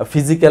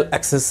ফিজিক্যাল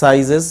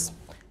এক্সারসাইজেস,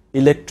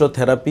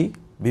 ইলেকট্রোথেরাপি,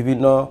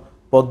 বিভিন্ন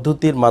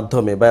পদ্ধতির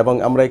মাধ্যমে, বা এবং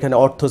আমরা এখানে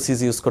অর্থোসিস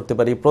ইউজ করতে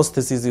পারি,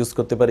 প্রস্থেসিস ইউজ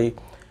করতে পারি,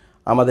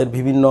 আমাদের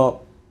বিভিন্ন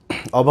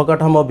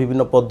অবকাঠামো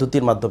বিভিন্ন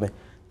পদ্ধতির মাধ্যমে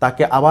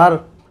তাকে আবার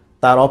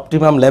তার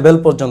অপটিমাম লেভেল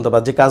পর্যন্ত, বা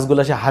যে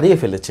কাজগুলো সে হারিয়ে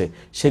ফেলেছে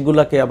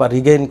সেগুলোকে আবার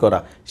রিগেইন করা,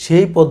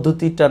 সেই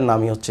পদ্ধতিটার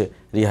নামই হচ্ছে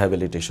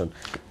রিহ্যাবিলিটেশন।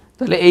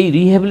 তাহলে এই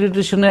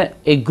রিহ্যাবিলিটেশনে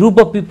এই গ্রুপ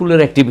অফ পিপুলের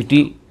অ্যাক্টিভিটি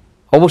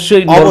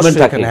অবশ্যই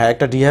থাকে। হ্যাঁ,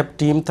 একটা রিহ্যাব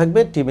টিম থাকবে,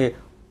 টিমে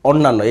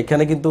অন্যান্য,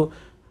 এখানে কিন্তু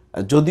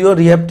যদিও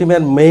রিহ্যাব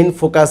টিমের মেইন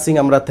ফোকাসিং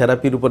আমরা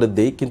থেরাপির উপরে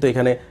দিই, কিন্তু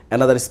এখানে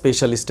অ্যানাদার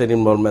স্পেশালিস্টের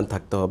ইনভলভমেন্ট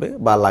থাকতে হবে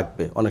বা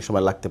লাগবে, অনেক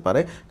সময় লাগতে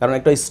পারে। কারণ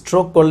একটা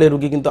স্ট্রোক করলে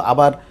রুগী কিন্তু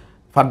আবার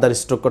ফার্দার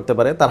স্ট্রোক করতে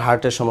পারে, তার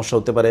হার্টের সমস্যা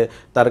হতে পারে,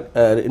 তার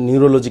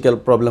নিউরোলজিক্যাল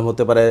প্রবলেম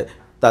হতে পারে,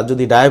 তার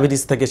যদি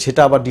ডায়াবেটিস থাকে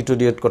সেটা আবার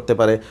ডিটোরিয়েট করতে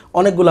পারে,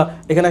 অনেকগুলা।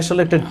 এখানে আসলে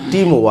একটা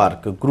টিম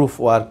ওয়ার্ক, গ্রুপ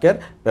ওয়ার্কের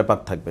ব্যাপার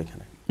থাকবে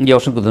এখানে। জি,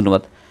 অসংখ্য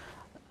ধন্যবাদ।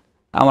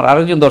 আমার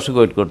আরেকজন দর্শক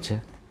ওয়েট করছে।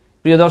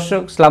 প্রিয়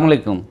দর্শক, আসসালামু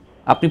আলাইকুম,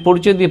 আপনি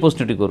পরিচয় দিয়ে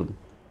প্রশ্নটি করুন।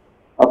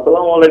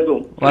 আসসালামু আলাইকুম।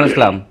 ওয়ালাইকুম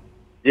আসসালাম।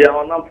 জি,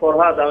 আমার নাম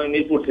ফরহাদ, আমি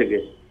মিরপুর থেকে।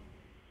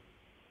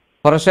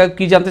 ফরহাদ সাহেব,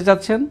 কি জানতে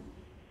চাচ্ছেন?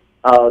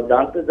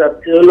 জানতে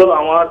চাচ্ছি হলো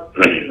আমার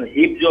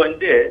হিপ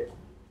জয়েন্টে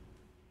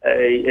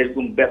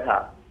এরকম ব্যথা।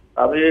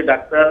 আমি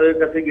ডাক্তারের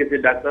কাছে গেছি,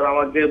 ডাক্তার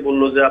আমাকে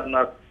বললো যে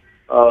আপনার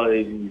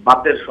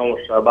বাতের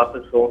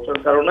সমস্যার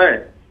কারণে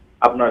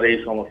আপনার এই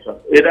সমস্যা।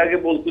 এর আগে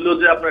বলছিল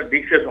যে আপনার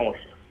ডিস্কের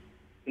সমস্যা,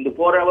 কিন্তু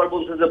পরে আবার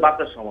বলছে যে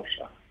বাতের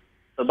সমস্যা।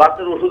 তো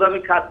বাতের ওষুধ আমি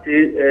খাচ্ছি,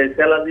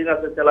 স্যালাজিন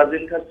আছে,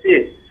 স্যালাজিন খাচ্ছি,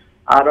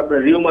 আর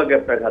আপনার রিউমা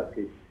গ্যাপটা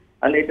খাচ্ছি।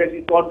 আর এটা কি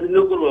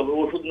কন্টিনিউ করবো?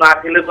 ওষুধ না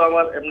খেলে তো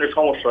আমার এমনি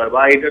সমস্যা হয়,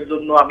 বা এটার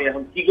জন্য আমি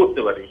এখন কি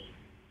করতে পারি?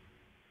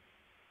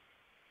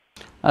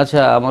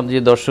 আচ্ছা, আমার যে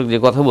দর্শক যে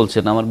কথা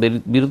বলছেন, আমার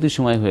বিরতির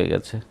সময় হয়ে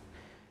গেছে।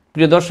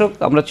 প্রিয় দর্শক,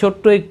 আমরা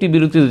ছোট্ট একটি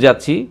বিরতিতে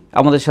যাচ্ছি,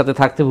 আমাদের সাথে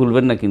থাকতে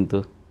ভুলবেন না কিন্তু।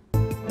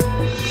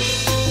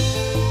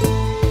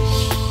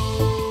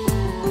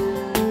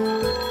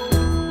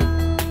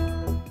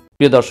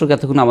 প্রিয় দর্শক,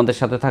 এতক্ষণ আমাদের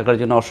সাথে থাকার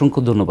জন্য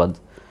অসংখ্য ধন্যবাদ।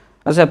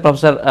 আচ্ছা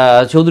প্রফেসর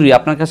চৌধুরী,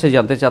 আপনার কাছে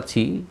জানতে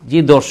চাচ্ছি, যে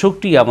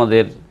দর্শকটি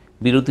আমাদের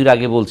বিরতির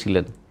আগে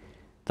বলছিলেন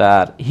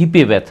তার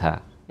হিপে ব্যথা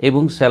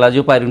এবং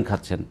স্যালাজোপাইরিন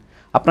খাচ্ছেন,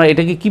 আপনারা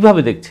এটাকে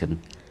কিভাবে দেখছেন?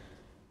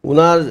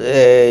 ওনার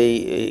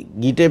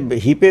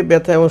হিপে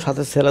ব্যথা এবং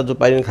সাথে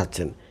স্যালাজোপাইরিন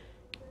খাচ্ছেন,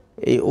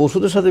 এই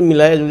ওষুধের সাথে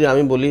মিলায় যদি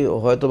আমি বলি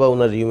হয়তো বা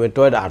ওনার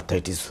রিউমেটয়েড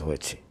আর্থাইটিস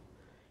হয়েছে।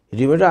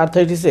 রিউমেটয়েড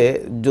আর্থাইটিসে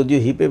যদিও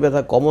হিপে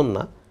ব্যথা কমন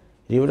না,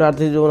 রিউমেটয়েড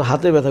আর্থাইটিস যেমন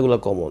হাতের ব্যথাগুলো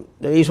কমন,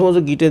 এই সমস্ত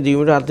গিটে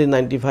রিউমেটয়েড আর্থাইটিস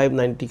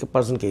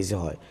 95-90% কেসে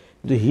হয়,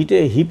 কিন্তু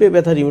হিপে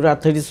ব্যথা রিউমেটয়েড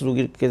আর্থাইটিস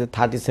রোগীর কেসে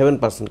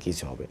 37%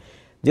 কেসে হবে।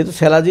 যেহেতু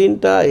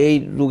স্যালাজিনটা এই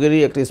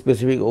রোগেরই একটা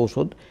স্পেসিফিক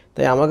ঔষধ,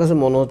 তাই আমার কাছে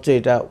মনে হচ্ছে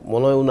এটা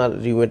মনে হয় ওনার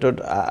রিউমেটয়েড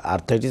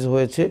আর্থাইটিস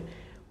হয়েছে।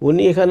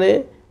 উনি এখানে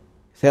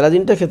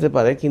স্যালাজিনটা খেতে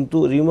পারে, কিন্তু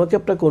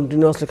রিউমাকেপটা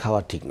কন্টিনিউয়াসলি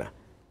খাওয়া ঠিক না।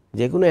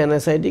 যে কোনো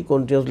অ্যানাসাইডি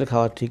কন্টিনিউয়াসলি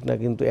খাওয়া ঠিক না,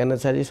 কিন্তু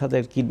অ্যানাসাইডির সাথে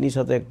কিডনির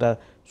সাথে একটা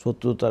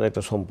শত্রুতার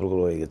একটা সম্পর্ক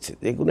রয়ে গেছে।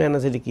 যে কোনো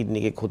অ্যানাসাইডি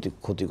কিডনিকে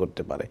ক্ষতি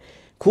করতে পারে।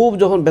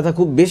 যখন ব্যথা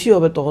খুব বেশি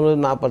হবে তখন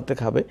না পারতে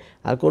খাবে,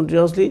 আর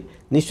কন্টিনিউয়াসলি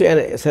নিশ্চয়ই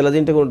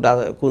স্যালাজিনটা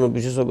কোনো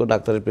বিশেষজ্ঞ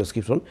ডাক্তারের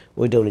প্রেসক্রিপশন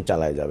ওইটা উনি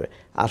চালায় যাবে।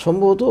 আর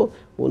সম্ভবত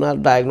ওনার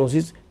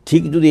ডায়াগনোসিস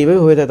ঠিক যদি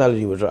এভাবে হয়ে থাকে তাহলে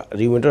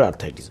রিউমেটয়েড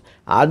আর্থাইটিস।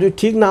 আর যদি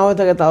ঠিক না হয়ে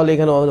থাকে তাহলে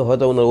এখানে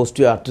হয়তো ওনার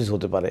অস্টিও আর্থ্রাইটিস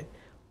হতে পারে,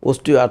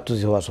 অস্টিও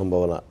আর্থ্রাইটিস হওয়ার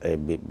সম্ভাবনা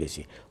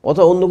বেশি,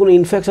 অথবা অন্য কোনো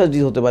ইনফেকশাস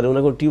ডিজিজ হতে পারে,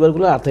 ওনার কোনো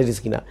টিউবারকুলার আর্থ্রাইটিস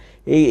কিনা।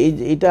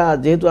 এইটা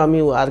যেহেতু আমি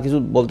আর কিছু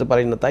বলতে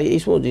পারি না, তাই এই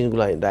সমস্ত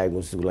জিনিসগুলো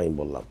ডায়াগনোসিসগুলো আমি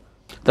বললাম।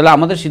 তাহলে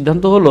আমাদের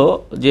সিদ্ধান্ত হলো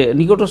যে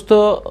নিকটস্থ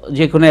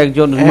যে কোনো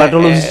একজন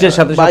রিউমাটোলজিস্টের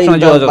সাথে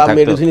সবসময় যোগাযোগ থাকতে হবে,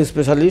 মেডিসিন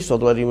স্পেশালিস্ট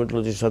অথবা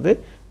রিউমাটোলজিস্টের সাথে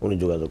উনি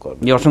যোগাযোগ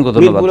করবেন। অসংখ্য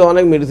ধন্যবাদ। মিরপুরে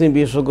অনেক মেডিসিন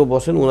বিশেষজ্ঞ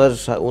বসেন,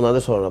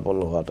 ওনাদের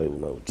শরণাপন্ন হওয়াটাই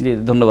উচিত। জি,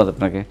 ধন্যবাদ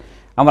আপনাকে।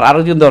 আমার আরো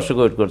একজন দর্শক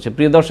ওয়েট করছে।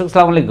 প্রিয় দর্শক,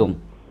 আসসালামু আলাইকুম,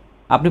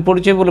 আপনি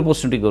পরিচয় বলে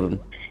প্রশ্নটি করুন।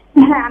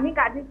 হ্যাঁ, আমি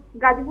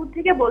গাজীপুর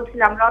থেকে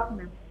বলছিলাম,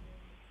 রত্না।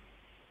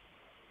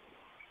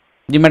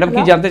 জি ম্যাডাম,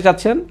 কি জানতে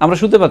চাচ্ছেন? আমরা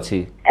শুনতে পাচ্ছি।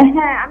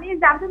 হ্যাঁ, আমি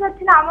জানতে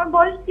চাচ্ছিলাম, আমার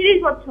বয়স 30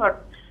 বছর।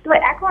 তো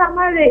এখন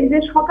আমার এই যে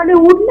সকালে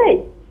উঠলেই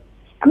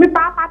আমি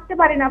পা পাততে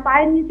পারি না,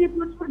 পায়ের নিচে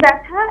প্রচুর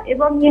ব্যথা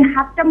এবং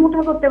হাতটা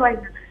মুঠা করতে পারি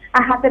না,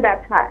 আর হাতে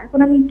ব্যথা। এখন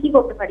আমি কি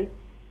করতে পারি?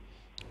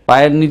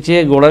 পায়ের নিচে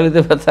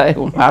গোড়ালিতে ব্যথা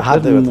এবং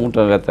হাতে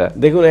মোটা ব্যথা।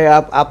 দেখুন,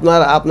 আপনার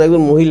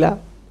একজন মহিলা,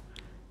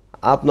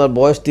 আপনার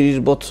বয়স 30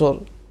 বছর,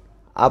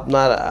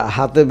 আপনার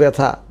হাতে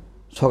ব্যথা,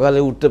 সকালে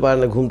উঠতে পারে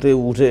না, ঘুম থেকে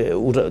উঠে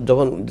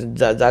যখন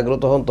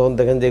জাগ্রত হন তখন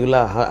দেখেন যেগুলো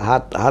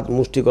হাত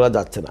মুষ্টি করা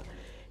যাচ্ছে না।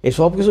 এই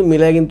সব কিছু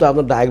মিলাই কিন্তু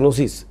আপনার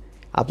ডায়াগনোসিস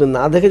আপনি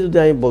না দেখে যদি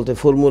আমি বলতে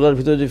ফর্মুলার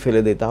ভিতরে যদি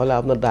ফেলে দিই, তাহলে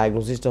আপনার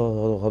ডায়াগনোসিসটা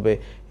হবে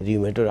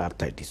rheumatoid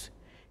arthritis.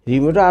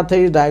 Rheumatoid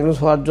arthritis diagnose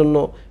হওয়ার জন্য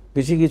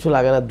বেশি কিছু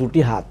লাগে না,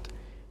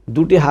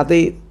 দুটি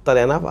হাতেই তার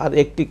এনাফ। আর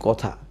একটি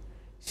কথা,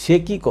 সে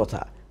কি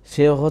কথা,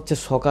 সে হচ্ছে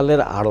সকালের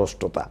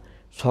আড়ষ্টতা,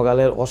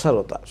 সকালের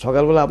অসারতা,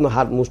 সকালবেলা আপনার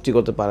হাত মুষ্টি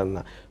করতে পারেন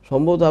না,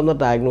 সম্ভবত আপনার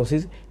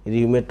ডায়াগনোসিস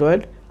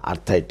রিউমেটয়েড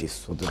আর্থ্রাইটিস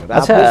হতে পারে।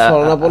 আপনি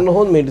শরণাপন্ন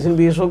হন মেডিসিন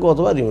বিশেষজ্ঞ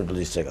অথবা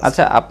রিউমেটোলজিস্টের কাছে।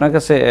 আচ্ছা, আপনার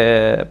কাছে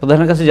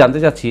প্রধানের কাছে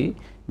জানতে চাচ্ছি,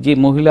 যে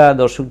মহিলা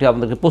দর্শকটি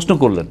আমাদেরকে প্রশ্ন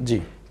করলেন, জি,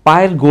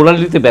 পায়ের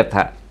গোড়ালিতে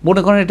ব্যথা,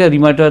 মনে করেন এটা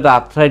রিউমেটয়েড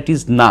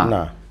আর্থ্রাইটিস না,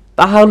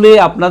 তাহলে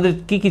আপনাদের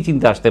কি কি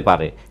চিন্তা আসতে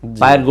পারে?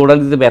 পায়ের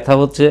গোড়ালিতে ব্যথা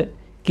হচ্ছে,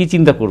 কি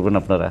চিন্তা করবেন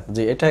আপনারা?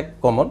 জি, এটা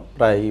কমন,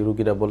 প্রায়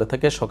রোগীরা বলে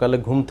থাকে সকালে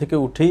ঘুম থেকে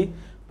উঠেই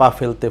পা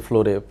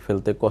ফ্লোরে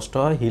ফেলতে কষ্ট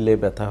হয়, হিলে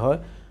ব্যথা হয়,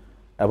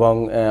 এবং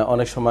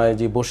অনেক সময়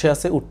যে বসে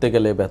আছে উঠতে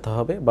গেলে ব্যথা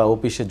হবে, বা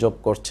অফিসে জব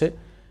করছে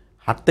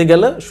হাঁটতে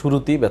গেলে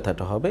শুরুতেই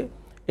ব্যথাটা হবে।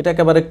 এটা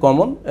একেবারে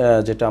কমন,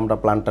 যেটা আমরা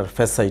প্লান্টার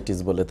ফ্যাসাইটিস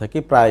বলে থাকি,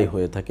 প্রায়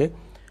হয়ে থাকে।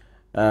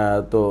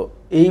 তো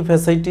এই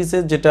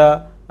ফ্যাসাইটিসের যেটা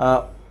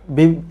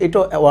এটা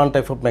one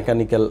type of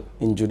mechanical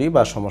injury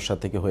বা সমস্যা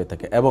থেকে হয়ে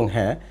থাকে। এবং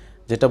হ্যাঁ,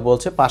 যেটা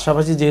বলছে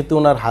পাশাপাশি যেহেতু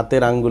ওনার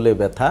হাতের আঙ্গুলে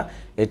ব্যথা,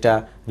 এটা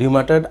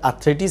রিউমাটয়েড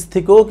আর্থ্রাইটিস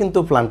থেকেও কিন্তু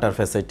প্লান্টার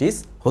ফ্যাসাইটিস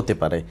হতে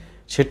পারে,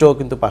 সেটাও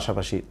কিন্তু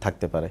পাশাপাশি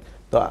থাকতে পারে।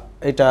 তো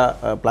এটা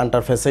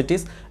প্লান্টার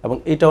ফ্যাসাইটিস, এবং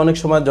এটা অনেক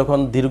সময় যখন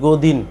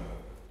দীর্ঘদিন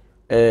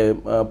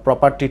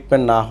প্রপার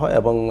ট্রিটমেন্ট না হয়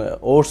এবং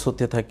ওর্স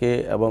হতে থাকে,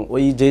 এবং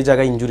ওই যে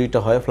জায়গায় ইনজুরিটা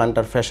হয়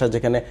প্লান্টার ফ্যাসা,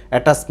 যেখানে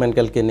অ্যাটাচমেন্ট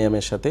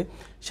ক্যালকেনিয়ামের সাথে,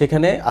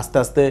 সেখানে আস্তে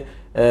আস্তে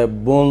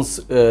বোনস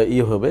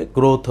হবে,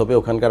 গ্রোথ হবে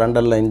ওখানকার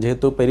আন্ডারলাইন,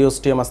 যেহেতু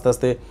পেরিওস্টিয়াম আস্তে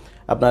আস্তে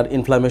আপনার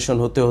ইনফ্লামেশন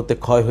হতে হতে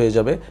ক্ষয় হয়ে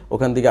যাবে,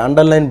 ওখান থেকে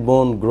আন্ডারলাইন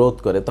বোন গ্রোথ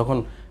করে। তখন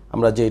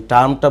আমরা যে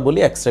টার্মটা বলি,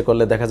 এক্সরে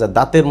করলে দেখা যায়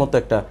দাঁতের মতো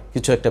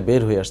কিছু একটা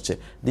বের হয়ে আসছে,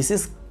 দিস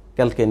ইজ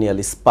ক্যালকেনিয়াল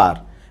স্পার,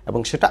 এবং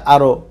সেটা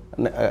আরও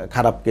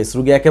খারাপ কেস,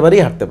 রুগী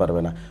একেবারেই হাঁটতে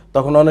পারবে না।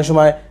 তখন অনেক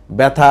সময়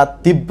ব্যথা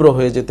তীব্র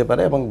হয়ে যেতে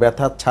পারে, এবং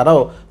ব্যথা ছাড়াও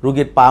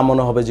রুগীর পা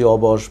মনে হবে যে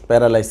অবশ,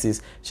 প্যারালাইসিস,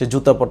 সে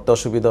জুতা পরতে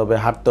অসুবিধা হবে,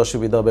 হাঁটতে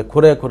অসুবিধা হবে,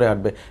 খুঁড়ে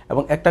হাঁটবে,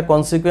 এবং একটা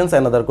কনসিকুয়েন্স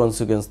অ্যানাদার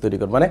কনসিকুয়েন্স তৈরি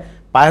করবে। মানে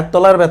পায়ের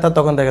তলার ব্যথা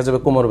তখন দেখা যাবে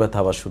কোমর ব্যথা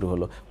আবার শুরু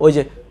হলো, ওই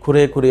যে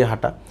খুঁড়িয়ে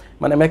হাঁটা।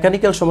 মানে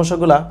মেকানিক্যাল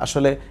সমস্যাগুলো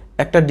আসলে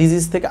একটা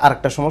ডিজিজ থেকে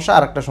আরেকটা সমস্যা,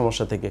 আরেকটা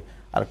সমস্যা থেকে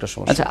আরেকটা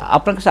সমস্যা। আচ্ছা,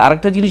 আপনার কাছে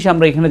আরেকটা জিনিস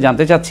আমরা এখানে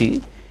জানতে চাচ্ছি,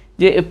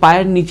 যে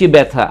পায়ের নিচে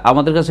ব্যথা,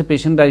 আমাদের কাছে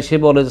পেশেন্টরা এসে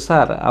বলে,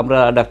 স্যার আমরা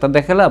ডাক্তার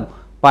দেখালাম,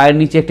 পায়ের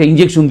নিচে একটা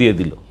ইনজেকশন দিয়ে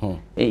দিল।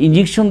 এই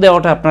ইনজেকশন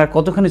দেওয়াটা আপনারা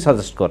কতখানি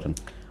সাজেস্ট করেন?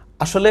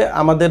 আসলে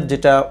আমাদের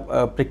যেটা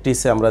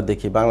প্র্যাকটিসে আমরা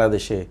দেখি,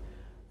 বাংলাদেশে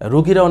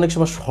রুগীরা অনেক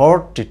সময়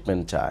শর্ট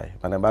ট্রিটমেন্ট চায়,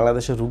 মানে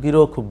বাংলাদেশের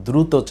রুগীরাও খুব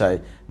দ্রুত চায়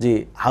যে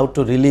হাউ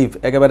টু রিলিভ,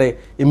 একেবারে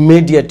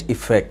ইমিডিয়েট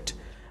ইফেক্ট,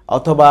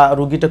 অথবা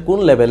রুগীটা কোন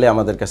লেভেলে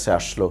আমাদের কাছে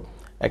আসলো,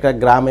 একটা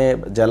গ্রামে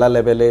জেলা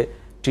লেভেলে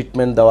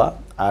ট্রিটমেন্ট দেওয়া,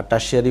 আর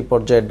টারশিয়ারি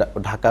পর্যায়ে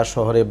ঢাকা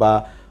শহরে বা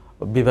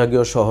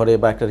বিভাগীয় শহরে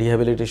বা একটা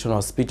রিহ্যাবিলিটেশন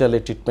হসপিটালে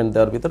ট্রিটমেন্ট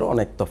দেওয়ার ভিতরে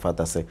অনেক তফাৎ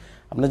আছে।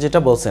 আপনি যেটা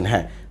বলছেন,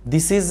 হ্যাঁ,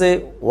 this is a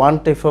one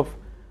type of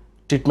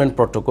treatment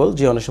protocol,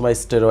 যে অনেক সময়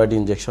স্টেরয়েড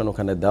ইনজেকশন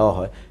ওখানে দেওয়া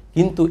হয়,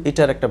 কিন্তু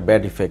এটার একটা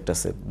ব্যাড ইফেক্ট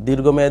আছে।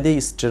 দীর্ঘমেয়াদী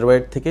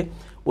স্টেরয়েড থেকে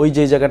ওই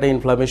যে জায়গাটা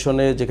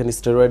ইনফ্লামেশনে যেখানে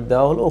স্টেরয়েড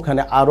দেওয়া হলো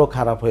ওখানে আরও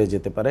খারাপ হয়ে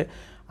যেতে পারে।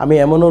 আমি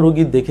এমনও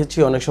রোগী দেখেছি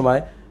অনেক সময়,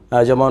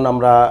 যেমন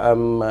আমরা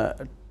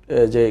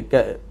যে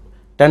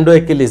টেন্ডো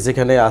একিলিস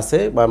যেখানে আছে,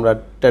 বা আমরা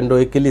টেন্ডো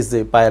একিলিস যে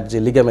পায়ের যে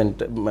লিগামেন্ট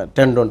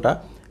টেন্ডনটা,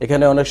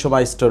 এখানে অনেক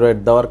সময় স্টেরয়েড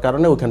দেওয়ার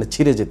কারণে ওখানে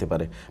ছিঁড়ে যেতে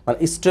পারে। মানে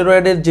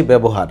স্টেরয়েডের যে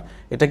ব্যবহার,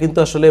 এটা কিন্তু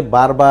আসলে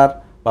বারবার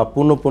বা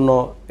পুনঃ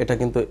এটা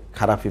কিন্তু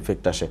খারাপ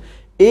ইফেক্ট আসে।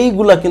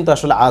 এইগুলা কিন্তু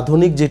আসলে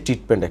আধুনিক যে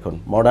ট্রিটমেন্ট, এখন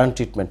মডার্ন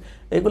ট্রিটমেন্ট,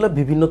 এগুলো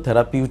বিভিন্ন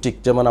থেরাপিউটিক,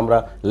 যেমন আমরা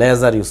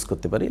লেজার ইউজ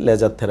করতে পারি,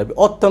 লেজার থেরাপি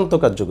অত্যন্ত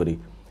কার্যকরী,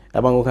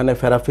 এবং ওখানে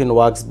ফেরাফিন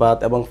ওয়াক্স বাথ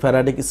এবং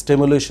ফেরাডিক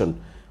স্টিমুলেশন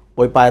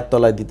ওই পায়ের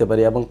তলায় দিতে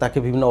পারি, এবং তাকে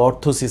বিভিন্ন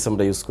অর্থোসিস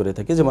আমরা ইউজ করে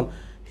থাকি, যেমন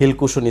হিল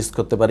কুশন ইউজ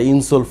করতে পারি,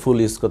 ইনসোল ফুল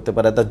ইউজ করতে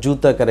পারে, তার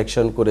জুতা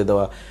কারেকশন করে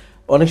দেওয়া।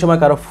 অনেক সময়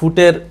কারো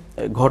ফুটের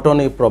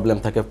ঘটনে প্রবলেম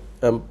থাকে,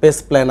 পেস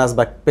প্ল্যানাস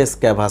বা পেস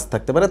ক্যাভাস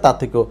থাকতে পারে, তা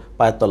থেকেও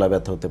পায়ের তলায়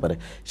ব্যথা হতে পারে,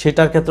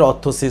 সেটার ক্ষেত্রে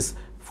অর্থোসিস,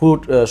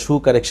 ফুট শু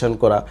কারেকশন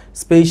করা,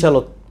 স্পেশাল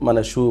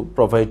মানে শু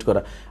প্রোভাইড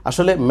করা।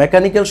 আসলে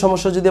মেকানিক্যাল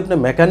সমস্যা যদি আপনি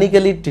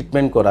মেকানিক্যালি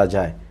ট্রিটমেন্ট করা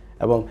যায়,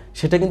 এবং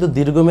সেটা কিন্তু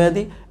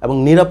দীর্ঘমেয়াদী এবং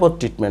নিরাপদ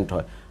ট্রিটমেন্ট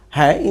হয়।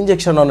 হ্যাঁ,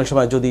 ইনজেকশন অনেক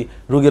সময় যদি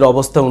রোগীর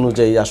অবস্থা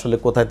অনুযায়ী আসলে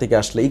কোথায় থেকে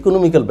আসলে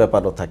ইকোনমিক্যাল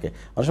ব্যাপারও থাকে,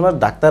 অনেক সময়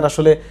ডাক্তার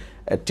আসলে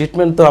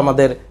ট্রিটমেন্ট তো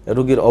আমাদের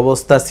রোগীর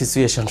অবস্থা,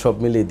 সিচুয়েশন সব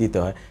মিলিয়ে দিতে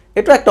হয়।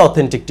 এটা একটা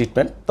অথেন্টিক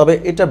ট্রিটমেন্ট, তবে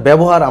এটা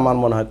ব্যবহার আমার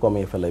মনে হয়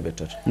কমিয়ে ফেলাই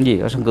বেটার। জি,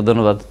 অসংখ্য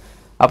ধন্যবাদ।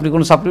 আপনি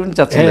কোনো সাপ্লিমেন্ট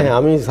চাচ্ছেন? হ্যাঁ,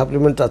 আমি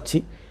সাপ্লিমেন্ট চাচ্ছি।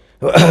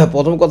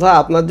 প্রথম কথা,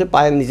 আপনার যে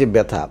পায়ের নিচে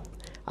ব্যথা,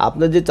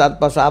 আপনার যে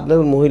চারপাশে, আপনার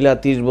মহিলা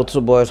 30 বছর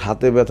বয়স,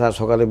 হাতে ব্যথা,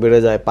 সকালে বেড়ে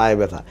যায়, পায়ে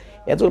ব্যথা,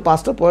 এত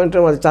 5টা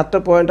পয়েন্টের মাঝে 4টা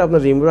পয়েন্ট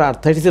আপনার রিউমেটয়েড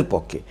আর্থ্রাইটিসের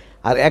পক্ষে,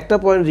 আর একটা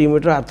পয়েন্ট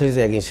রিউমেটয়েড আর্থ্রাইটিস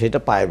এগেইনস্ট, সেটা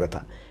পায়ে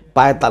ব্যথা,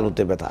 পায়ের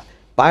তালুতে ব্যথা।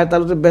 পায়ের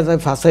তালুতে ব্যথা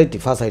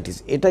ফাসাইটিস,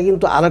 এটা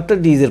কিন্তু আরেকটা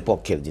ডিজিজের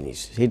পক্ষের জিনিস,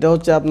 সেটা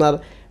হচ্ছে আপনার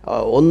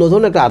অন্য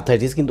ধরনের একটা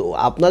আর্থ্রাইটিস। কিন্তু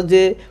আপনার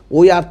যে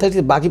ওই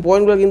আর্থ্রাইটিস, বাকি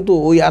পয়েন্টগুলো কিন্তু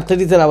ওই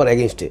আর্থ্রাইটিসের আবার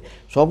এগেনস্টে।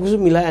 সব কিছু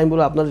মিলায় আমি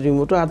বলবো আপনার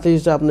রিউমেটয়েড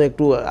আর্থ্রাইটিসটা আপনি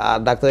একটু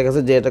ডাক্তারের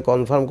কাছে যে এটা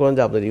কনফার্ম করেন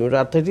যে আপনার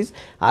রিউমেটয়েড আর্থ্রাইটিস,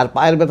 আর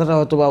পায়ের ব্যথাটা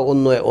হয়তো বা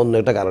অন্য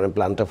একটা কারণে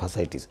প্ল্যান্টার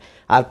ফাসাইটিস।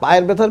 আর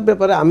পায়ের ব্যথার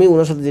ব্যাপারে আমি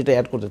ওনার সাথে যেটা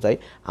অ্যাড করতে চাই,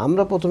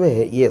 আমরা প্রথমে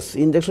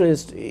ইনজেকশন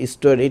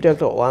স্টেরয়েড, এটা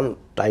একটা ওয়ান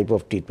টাইপ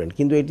অফ ট্রিটমেন্ট,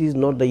 কিন্তু it is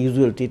not the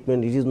usual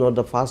treatment, it is not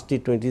the first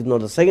treatment, it is not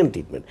the second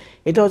treatment,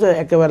 এটা হচ্ছে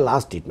একেবারে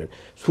লাস্ট ট্রিটমেন্ট।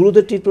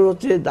 শুরুতে ট্রিটমেন্ট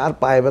হচ্ছে যার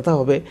পায়ে ব্যথা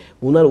হবে,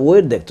 ওনার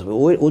ওয়েট দেখতে হবে,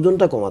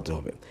 ওজনটা কমাতে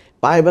হবে।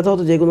 পায়ে ব্যথা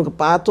হতো যে কোনো,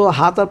 পা তো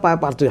হাত আর পায়ে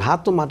পার্থক্য, হাত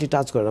তো মাটি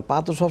টাচ করে না, পা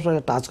তো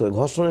সবসময় টাচ করে,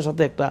 ঘর্ষণের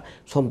সাথে একটা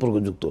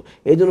সম্পর্কযুক্ত,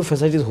 এই জন্য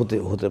ফ্যাসাইটিস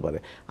হতে পারে।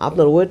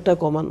 আপনার ওয়েটটা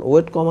কমান,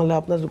 ওয়েট কমালে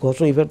আপনার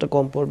ঘর্ষণ ইফেক্টটা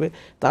কম পড়বে।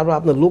 তারপর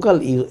আপনার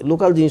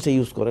লোকাল জিনিসটা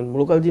ইউজ করেন।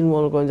 লোকাল জিনিস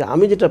মনে করেন যে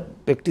আমি যেটা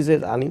প্র্যাকটিসে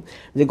আনি,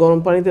 যে গরম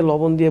পানিতে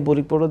লবণ দিয়ে,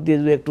 বরিক পাউডার দিয়ে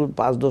যদি একটু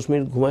 5-10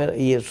 মিনিট ঘুমায়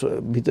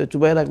ভিতরে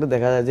চুবাই রাখলে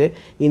দেখা যায় যে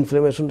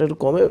ইনফ্লামেশনটা একটু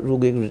কমে,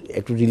 রোগী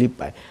একটু রিলিফ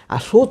পায়।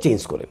 আর শো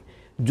চেঞ্জ করেন,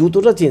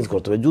 জুতোটা চেঞ্জ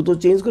করতে হবে, জুতো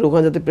চেঞ্জ করে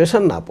ওখানে যাতে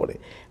প্রেশার না পড়ে,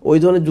 ওই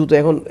ধরনের জুতো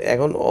এখন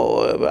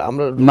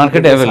আমরা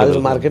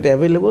মার্কেটে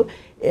অ্যাভেলেবল।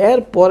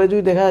 এরপরে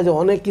যদি দেখা যায় যে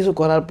অনেক কিছু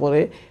করার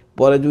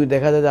পরে যদি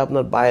দেখা যায় যে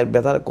আপনার পায়ের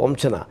ব্যথা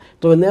কমছে না,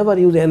 তবে নেভার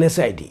ইউজ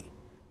NSAID,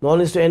 নন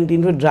স্টেরয়েড অ্যান্টি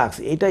ইনফ্লেমেটরি ড্রাগস,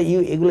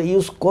 এগুলো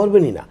ইউজ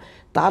করবেনই না।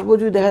 তারপর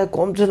যদি দেখা যায়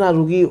কমছে না,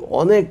 রুগী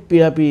অনেক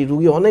পীড়াপিড়ি,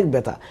 রুগী অনেক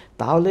ব্যথা,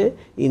 তাহলে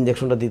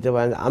ইনজেকশনটা দিতে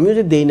পারেন। আমিও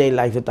যে দেই নাই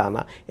লাইফে তা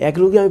না, এক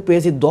রুগী আমি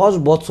পেয়েছি 10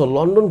 বছর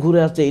লন্ডন ঘুরে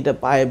আসছে, এটা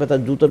পায়ে ব্যথা,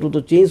 জুতো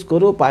চেঞ্জ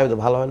করেও পায়ে ব্যথা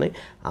ভালো হয় নাই,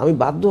 আমি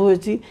বাধ্য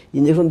হয়েছি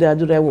ইনজেকশন দেওয়ার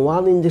জন্য। এবং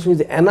ওয়ান ইনজেকশন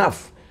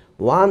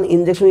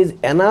ইজ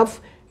এনাফ,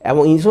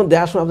 এবং ইনজেকশন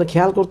দেওয়ার সময় আপনার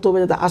খেয়াল করতে হবে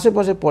যাতে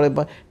আশেপাশে পড়ে,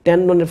 বা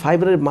টেন্ডনের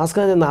ফাইবারের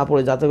মাঝখানে না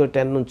পড়ে, যাতে করে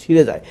টেন্ডন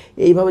ছিঁড়ে যায়,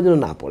 এইভাবে যেন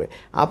না পড়ে।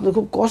 আপনি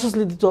খুব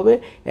কশাসলি দিতে হবে।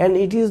 And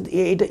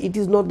it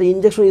is not the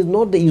injection is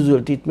not the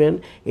usual treatment.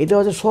 এটা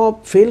হচ্ছে সব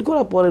ফেল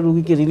করার পরে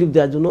রুগীকে রিলিফ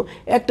দেওয়ার জন্য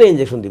একটা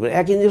ইনজেকশন দিবেন,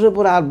 এক ইনজেকশন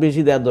পরে আর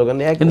বেশি দেওয়ার দরকার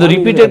নেই। কিন্তু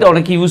রিপিটেড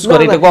অনেকে ইউজ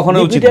করে, এটা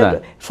কখনোই উচিত না।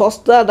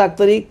 সস্তা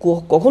ডাক্তারি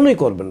কখনোই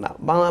করবেন না,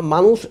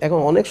 মানুষ এখন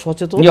অনেক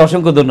সচেতন।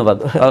 অসংখ্য ধন্যবাদ,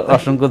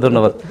 অসংখ্য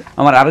ধন্যবাদ।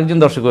 আমার আরেকজন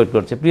দর্শক ওয়েট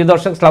করছে। প্রিয়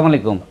দর্শক, আসসালামু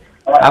আলাইকুম,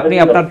 আপনি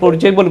আপনার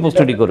পরিচয় বলে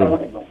প্রশ্নটি করুন।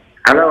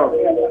 হ্যালো,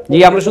 জি,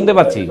 আমরা শুনতে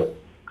পাচ্ছি।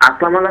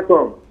 আসসালামু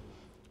আলাইকুম।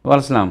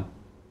 ওয়ালাইকুম আসসালাম।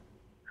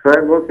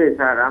 স্যার বলছি,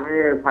 স্যার আমি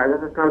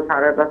ফাইজুল ইসলাম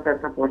স্যারের কাছে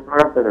একটা প্রশ্ন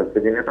রাখতে চাচ্ছি।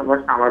 যেটা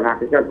বলছে আমার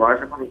ভাতিজার বয়স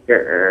এখন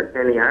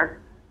 10 ইয়ার,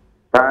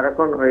 তার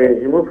এখন ওই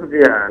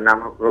হিমোফিলিয়া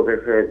নামক রোগে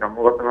সে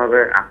জন্মগতভাবে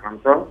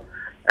আক্রান্ত।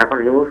 এখন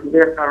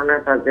হিমোফিলিয়ার কারণে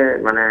তার যে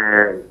মানে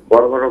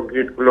বড় বড়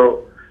গিট গুলো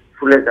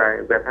ফুলে যায়,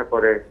 ব্যথা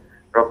করে,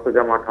 রক্ত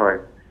জমাট হয়।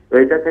 তো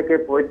এটা থেকে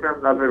পরিত্রাণ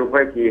লাভের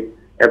উপায় কি?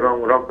 এবং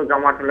রক্ত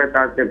জমাট হলে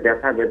তার যে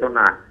ব্যথা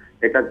বেদনা,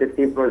 এটার যে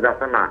তীব্র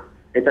যাতনা,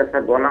 এটা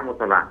স্যার বলার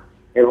মতো না।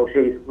 এবং সে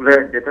স্কুলে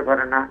যেতে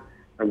পারে না,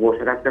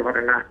 বসে থাকতে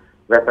পারে না,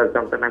 ব্যথার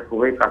যন্ত্রণা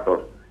খুবই কাতর।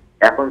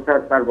 এখন স্যার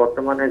তার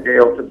বর্তমানে যে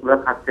ওষুধগুলো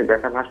খাচ্ছে,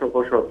 ব্যথানাশক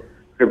ওষুধ,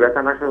 সেই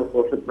ব্যথানাশক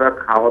ওষুধগুলো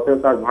খাওয়াতেও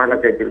তার ভয়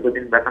লাগে।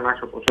 দীর্ঘদিন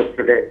ব্যথানাশক ওষুধ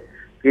খেলে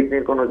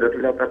কিডনির কোনো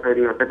জটিলতা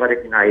তৈরি হতে পারে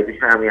কিনা, এই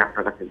বিষয়ে আমি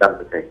আপনার কাছে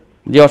জানতে চাই।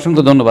 জি,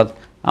 অসংখ্য ধন্যবাদ।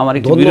 আমার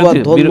একটু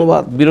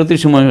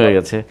বিরতির সময় হয়ে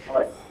গেছে।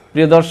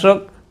 প্রিয় দর্শক,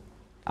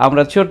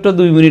 আমরা ছোট্ট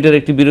 2 মিনিটের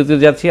একটি বিরতি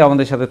যাচ্ছি,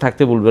 আমাদের সাথে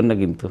থাকতে ভুলবেন না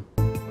কিন্তু।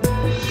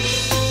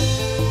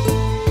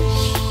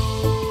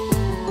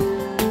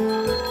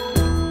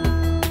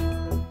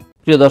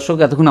 প্রিয় দর্শক,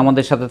 এতক্ষণ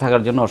আমাদের সাথে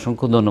থাকার জন্য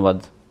অসংখ্য ধন্যবাদ।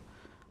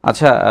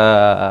 আচ্ছা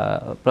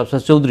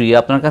প্রফেসর চৌধুরী,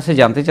 আপনার কাছে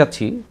জানতে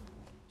চাচ্ছি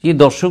যে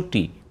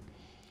দর্শকটি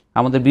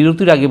আমাদের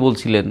বিরতির আগে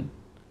বলছিলেন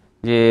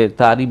যে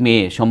তারই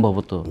মেয়ে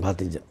সম্ভবত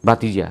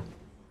ভাতিজা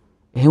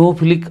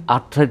হেমোফিলিক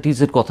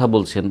আর্থ্রাইটিসের কথা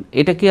বলছেন,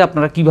 এটাকে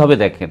আপনারা কিভাবে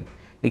দেখেন,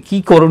 কি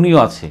করণীয়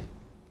আছে?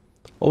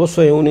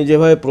 অবশ্যই উনি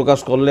যেভাবে প্রকাশ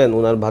করলেন,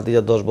 ওনার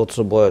ভাতিজা 10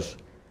 বছর বয়স,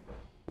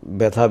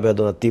 ব্যথা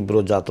বেদনা, তীব্র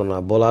যাতনা,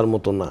 বলার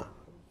মতো না,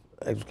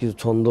 একটু কিছু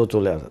ছন্দ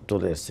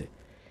চলে এসছে।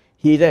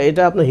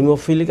 এটা আপনার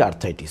হিমোফিলিক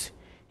আর্থ্রাইটিস।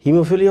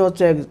 হিমোফিলিয়া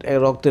হচ্ছে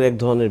রক্তের এক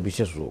ধরনের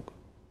বিশেষ রোগ,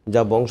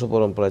 যা বংশ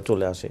পরম্পরায়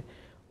চলে আসে।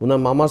 ওনার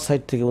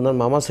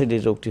মামার সাইডে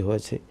এই রোগটি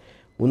হয়েছে।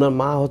 ওনার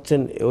মা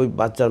হচ্ছেন, ওই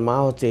বাচ্চার মা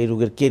হচ্ছে এই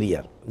রোগের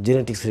কেরিয়ার,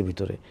 জেনেটিক্সের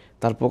ভিতরে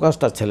তার প্রকাশ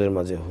তার ছেলের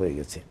মাঝে হয়ে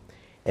গেছে।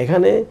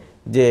 এখানে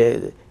যে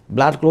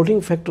ব্লাড ক্লটিং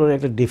ফ্যাক্টরের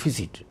একটা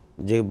ডেফিসিট,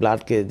 যে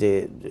ব্লাডকে যে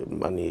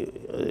মানে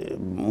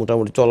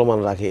মোটামুটি চলমান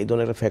রাখে, এই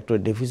ধরনের একটা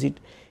ফ্যাক্টরের ডেফিসিট,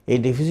 এই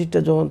ডেফিসিটটা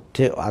যখন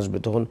আসবে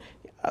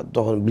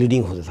তখন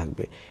ব্লিডিং হতে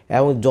থাকবে।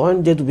 এবং জয়েন্ট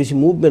যেহেতু বেশি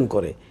মুভমেন্ট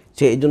করে,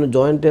 এই জন্য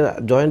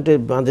জয়েন্টের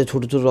মাঝে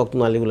ছোটো ছোটো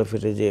রক্তনালীগুলো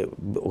ফেটে যে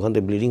ওখান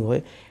থেকে ব্লিডিং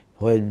হয়ে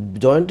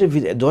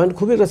জয়েন্ট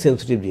খুবই একটা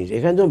সেন্সিটিভ জিনিস।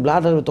 এখানে যখন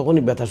ব্লাড আসবে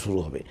তখনই ব্যথা শুরু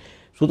হবে।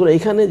 সুতরাং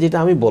এখানে যেটা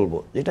আমি বলবো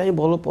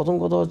প্রথম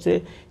কথা হচ্ছে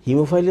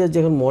হিমোফাইলিয়ার যে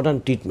এখন মডার্ন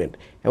ট্রিটমেন্ট,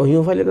 এবং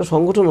হিমোফাইলিয়ার একটা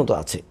সংগঠনও তো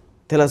আছে,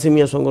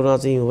 থ্যালাসেমিয়া সংগঠন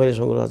আছে, হিমোফাইলিয়া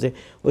সংগঠন আছে।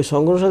 ওই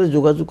সংগঠনের সাথে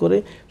যোগাযোগ করে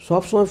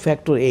সবসময়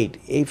ফ্যাক্টর 8,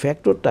 এই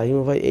ফ্যাক্টরটা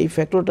এই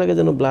ফ্যাক্টরটাকে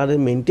যেন ব্লাডে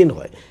মেনটেন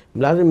হয়।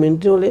 ব্লাডে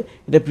মেনটেন হলে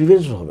এটা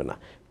প্রিভেনশন হবে না।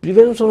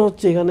 প্রিভেনশন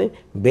হচ্ছে এখানে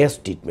বেস্ট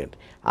ট্রিটমেন্ট।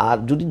 আর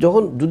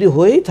যদি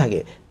হয়েই থাকে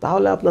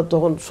তাহলে আপনার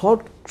তখন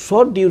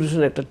শর্ট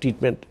ডিউরেশন একটা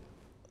ট্রিটমেন্ট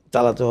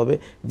চালাতে হবে,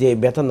 যে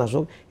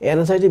ব্যথানাশক।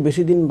 অ্যানাসাইটিস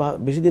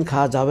বেশি দিন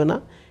খাওয়া যাবে না।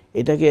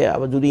 এটাকে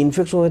আবার যদি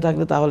ইনফেকশন হয়ে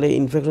থাকলে তাহলে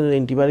ইনফেকশনের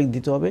অ্যান্টিবায়োটিক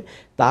দিতে হবে।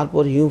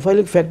 তারপর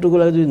হিমোফাইলিক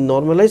ফ্যাক্টরগুলোকে যদি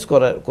নর্মালাইজ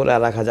করে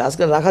রাখা যায়,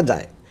 আজকাল রাখা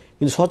যায়,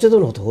 কিন্তু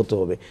সচেতন হতে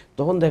হবে,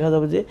 তখন দেখা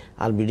যাবে যে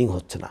আর ব্লিডিং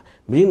হচ্ছে না।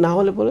 ব্লিডিং না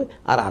হলে পরে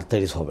আর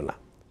আর্থ্রাইটিস হবে না।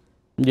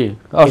 জি,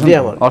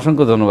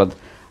 অসংখ্য ধন্যবাদ।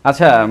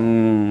 আচ্ছা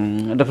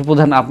ডক্টর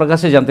প্রধান, আপনার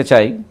কাছে জানতে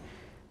চাই,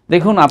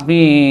 দেখুন আপনি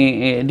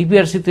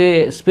ডিপিআরসিতে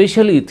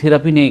স্পেশালি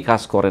থেরাপি নিয়ে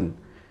কাজ করেন,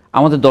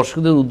 আমাদের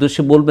দর্শকদের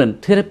উদ্দেশ্যে বলবেন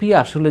থেরাপি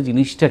আসলে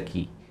জিনিসটা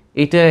কি,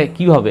 এটা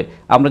কিভাবে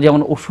আমরা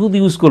যেমন ওষুধ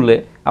ইউজ করলে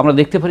আমরা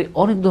দেখতে পারি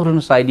অনেক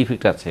ধরনের সাইড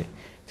ইফেক্ট আছে,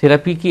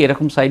 থেরাপি কি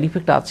এরকম সাইড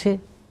ইফেক্ট আছে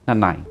না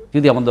নাই,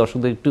 যদি আমাদের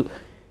দর্শকদের একটু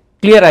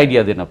ক্লিয়ার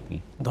আইডিয়া দেন আপনি।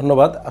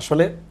 ধন্যবাদ।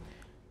 আসলে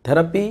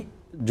থেরাপি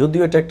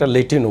যদিও এটা একটা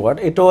ল্যাটিন ওয়ার্ড,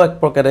 এটাও এক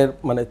প্রকারের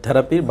মানে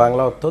থেরাপির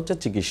বাংলা অর্থ হচ্ছে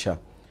চিকিৎসা।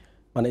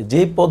 মানে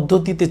যে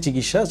পদ্ধতিতে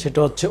চিকিৎসা সেটা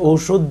হচ্ছে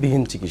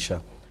ঔষধবিহীন চিকিৎসা।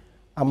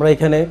 আমরা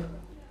এখানে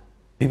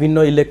বিভিন্ন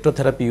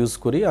ইলেকট্রোথেরাপি ইউজ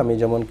করি। আমি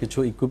যেমন কিছু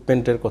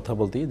ইকুইপমেন্টের কথা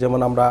বলতে, যেমন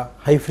আমরা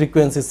হাই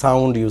ফ্রিকোয়েন্সি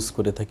সাউন্ড ইউজ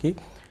করে থাকি,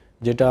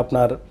 যেটা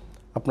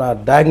আপনার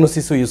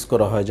ডায়াগনোসিসও ইউজ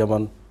করা হয়,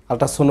 যেমন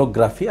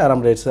আল্ট্রাসোনোগ্রাফি, আর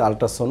আমরা এসে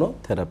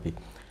আল্ট্রাসোনোথেরাপি।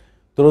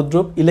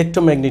 তদ্রূপ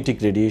ইলেকট্রোম্যাগনেটিক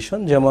রেডিয়েশন,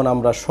 যেমন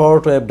আমরা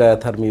শর্ট ওয়েভ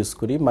ডায়াথার্মি ইউজ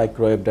করি,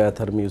 মাইক্রোওয়েভ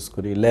ডায়াথার্মি ইউজ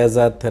করি,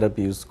 লেজার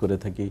থেরাপি ইউজ করে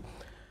থাকি।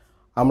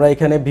 আমরা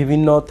এখানে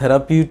বিভিন্ন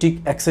থেরাপিউটিক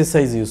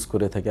এক্সারসাইজ ইউজ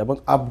করে থাকি, এবং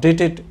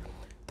আপডেটেড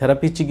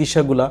থেরাপি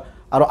চিকিৎসাগুলা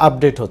আরও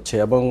আপডেট হচ্ছে,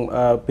 এবং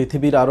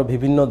পৃথিবীর আরও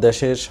বিভিন্ন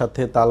দেশের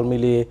সাথে তাল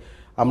মিলিয়ে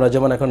আমরা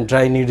যেমন এখন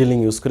ড্রাই নিডলিং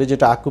ইউজ করি,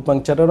 যেটা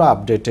আকুপাংচারেরও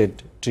updated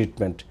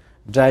treatment,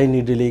 dry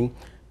needling,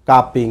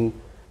 cupping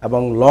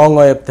এবং লং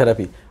ওয়েভ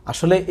থেরাপি।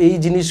 আসলে এই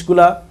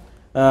জিনিসগুলা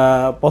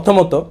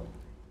প্রথমত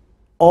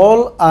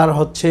অল আর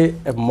হচ্ছে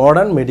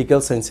মডার্ন মেডিকেল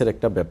সায়েন্সের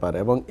একটা ব্যাপার,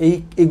 এবং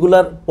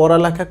এগুলার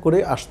পড়ালেখা করে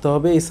আসতে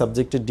হবে। এই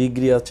সাবজেক্টে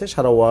ডিগ্রি আছে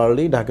সারা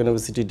ওয়ার্ল্ডেই, ঢাকা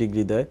ইউনিভার্সিটি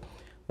ডিগ্রি দেয়,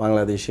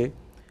 বাংলাদেশে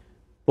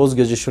পোস্ট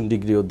গ্রাজুয়েশন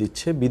ডিগ্রিও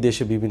দিচ্ছে,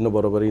 বিদেশে বিভিন্ন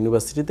বড় বড়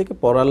ইউনিভার্সিটি থেকে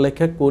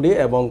পড়ালেখা করে,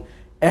 এবং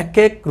এক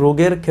এক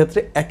রোগের ক্ষেত্রে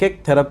এক এক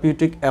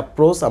থেরাপিউটিক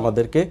অ্যাপ্রোচ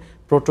আমাদেরকে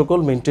প্রোটোকল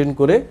মেনটেন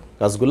করে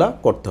কাজগুলা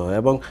করতে হয়।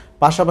 এবং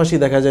পাশাপাশি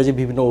দেখা যায় যে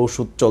বিভিন্ন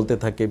ওষুধ চলতে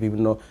থাকে,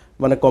 বিভিন্ন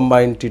মানে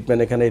কম্বাইন্ড ট্রিটমেন্ট,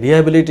 এখানে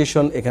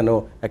রিহ্যাবিলিটেশন এখানেও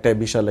একটা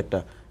বিশাল একটা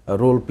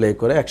রোল প্লে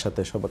করে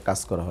একসাথে সব কাজ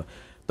করা হয়।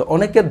 তো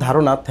অনেকের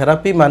ধারণা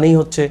থেরাপি মানেই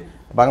হচ্ছে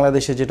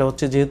বাংলাদেশে যেটা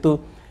হচ্ছে, যেহেতু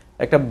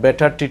একটা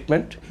বেটার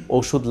ট্রিটমেন্ট,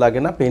 ওষুধ লাগে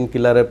না, পেন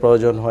কিলারের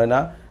প্রয়োজন হয়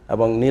না,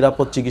 এবং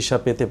নিরাপদ চিকিৎসা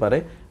পেতে পারে,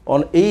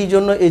 এই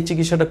জন্য এই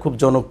চিকিৎসাটা খুব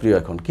জনপ্রিয়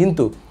এখন।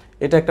 কিন্তু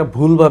এটা একটা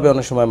ভুলভাবে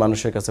অনেক সময়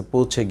মানুষের কাছে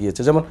পৌঁছে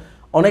গিয়েছে। যেমন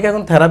অনেকে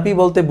এখন থেরাপি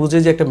বলতে বুঝে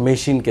যে একটা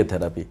মেশিনকে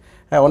থেরাপি,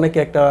 হ্যাঁ, অনেকে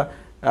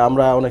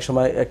আমরা অনেক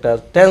সময় একটা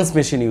ট্রান্স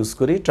মেশিন ইউজ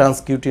করি,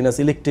 ট্রান্সকিউটিনাস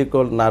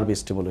ইলেকট্রিক্যাল নার্ভ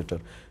স্টিমুলেটর।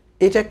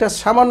 এটা একটা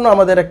সামান্য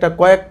আমাদের একটা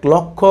কয়েক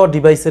লক্ষ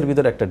ডিভাইসের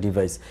ভিতরে একটা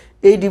ডিভাইস।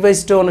 এই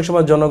ডিভাইসটা অনেক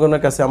সময়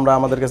জনগণের কাছে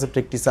আমাদের কাছে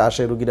প্র্যাকটিসে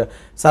আসে রোগীরা,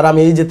 স্যার আমি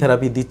এই যে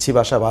থেরাপি দিচ্ছি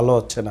বাসা ভালো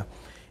হচ্ছে না,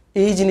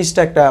 এই জিনিসটা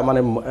একটা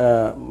মানে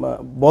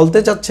বলতে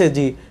চাচ্ছে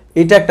যে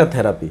এটা একটা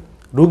থেরাপি,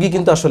 রোগী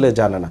কিন্তু আসলে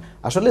জানে না।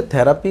 আসলে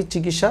থেরাপি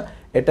চিকিৎসা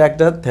এটা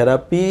একটা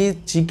থেরাপি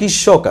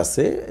চিকিৎসক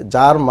আছে,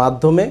 যার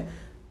মাধ্যমে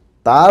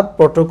তার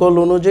প্রোটোকল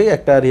অনুযায়ী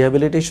একটা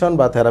রিহ্যাবিলিটেশন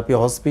বা থেরাপি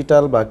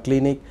হসপিটাল বা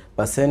ক্লিনিক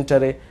বা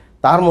সেন্টারে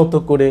তার মতো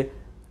করে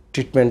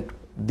ট্রিটমেন্ট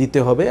দিতে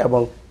হবে,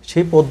 এবং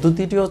সেই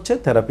পদ্ধতিটি হচ্ছে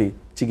থেরাপি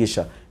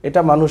চিকিৎসা। এটা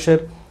মানুষের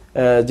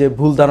যে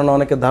ভুল ধারণা,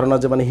 অনেকের ধারণা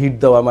যে মানে হিট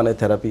দেওয়া মানে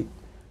থেরাপি।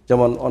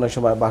 যেমন অনেক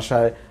সময়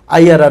বাসায়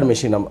IRR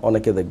মেশিন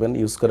অনেকে দেখবেন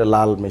ইউজ করে,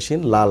 লাল মেশিন,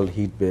 লাল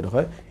হিট বের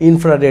হয়,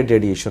 ইনফ্রারেড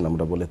রেডিয়েশন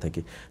আমরা বলে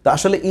থাকি। তো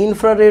আসলে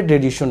ইনফ্রারেড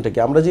রেডিয়েশনটাকে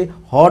আমরা যে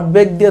হট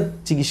ব্যাগ দিয়ে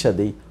চিকিৎসা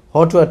দিই,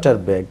 হট ওয়াটার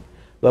ব্যাগ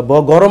বা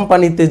গরম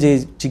পানিতে যে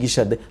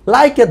চিকিৎসা দেয়,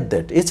 লাইক এট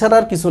দ্যাট, এছাড়া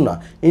আর কিছু না।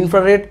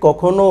 ইনফ্রারেড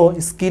কখনো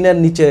স্কিনের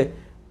নিচে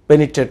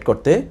পেনিট্রেট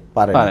করতে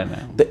পারে না।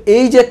 তো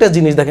এই যে একটা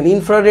জিনিস দেখেন,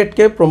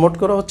 ইনফ্রারেডকে প্রমোট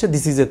করা হচ্ছে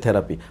দিস ইজ এ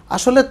থেরাপি,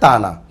 আসলে তা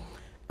না।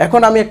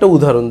 এখন আমি একটা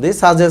উদাহরণ দিই,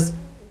 সাজেস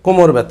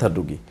কোমর ব্যথার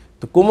রুগী।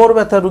 তো কোমর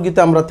ব্যথা রুগীতে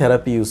আমরা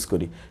থেরাপি ইউজ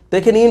করি, তো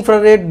এখানে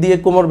ইনফ্রারেড দিয়ে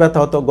কোমর ব্যথা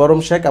হতো, গরম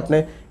শেক, আপনি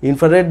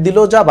ইনফ্রারেড দিল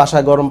যা,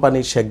 বাসায় গরম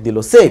পানির শেক দিল,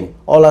 সেম,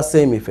 অল আর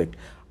সেম ইফেক্ট।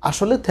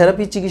 আসলে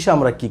থেরাপি চিকিৎসা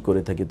আমরা কি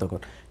করে থাকি তখন,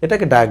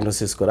 এটাকে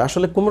ডায়াগনোসিস করে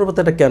আসলে কোমর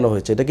ব্যথাটা কেন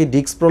হয়েছে, এটা কি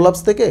ডিস্ক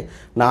প্রলাপস থেকে,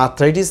 না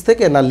আর্থ্রাইটিস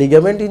থেকে, না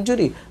লিগামেন্ট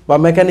ইনজুরি, বা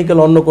মেকানিক্যাল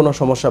অন্য কোনো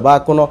সমস্যা বা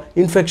কোনো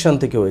ইনফেকশন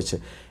থেকে হয়েছে।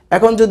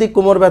 এখন যদি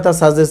কোমর ব্যথা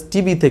সাজেস্ট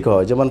টিবি থেকে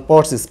হয়, যেমন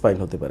পর্স স্পাইন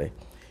হতে পারে,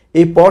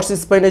 এই পর্স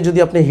স্পাইনে যদি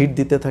আপনি হিট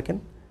দিতে থাকেন,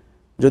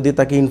 যদি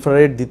তাকে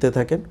ইনফ্রারেড দিতে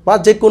থাকেন বা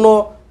যে কোনো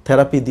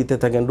থেরাপি দিতে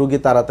থাকেন, রোগী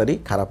তাড়াতাড়ি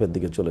খারাপের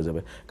দিকে চলে যাবে,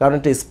 কারণ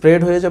এটা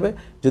স্প্রেড হয়ে যাবে।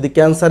 যদি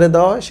ক্যান্সারে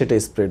দেওয়া হয় সেটা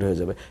স্প্রেড হয়ে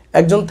যাবে।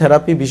 একজন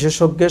থেরাপি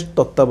বিশেষজ্ঞের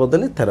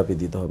তত্ত্বাবধানে থেরাপি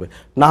দিতে হবে,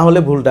 না হলে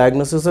ভুল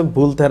ডায়াগনোসিস,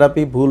 ভুল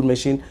থেরাপি, ভুল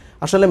মেশিন।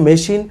 আসলে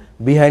মেশিন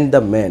বিহাইন্ড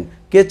দ্য ম্যান,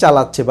 কে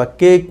চালাচ্ছে বা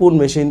কে কোন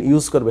মেশিন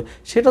ইউজ করবে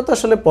সেটা তো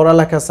আসলে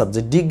পড়ালেখার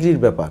সাবজেক্ট, ডিগ্রির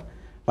ব্যাপার।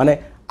 মানে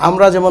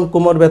আমরা যেমন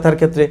কোমর ব্যথার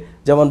ক্ষেত্রে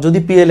যেমন যদি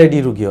PLAD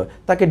রুগী হয়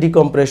তাকে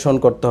ডিকম্প্রেশন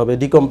করতে হবে,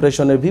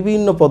 ডিকম্প্রেশনের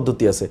বিভিন্ন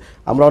পদ্ধতি আছে।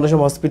 আমরা অনেক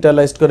সময়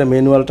হসপিটালাইজড করে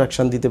ম্যানুয়াল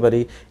ট্রাকশন দিতে পারি,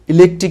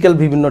 ইলেকট্রিক্যাল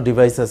বিভিন্ন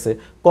ডিভাইস আছে,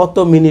 কত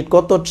মিনিট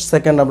কত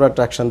সেকেন্ড আমরা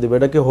ট্রাকশন দিব,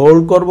 এটাকে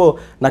হোল্ড করব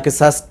নাকি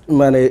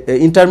মানে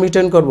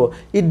ইন্টারমিটেন্ট করব,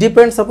 it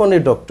depends upon a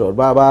doctor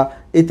বা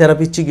এই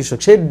থেরাপির চিকিৎসক,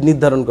 সে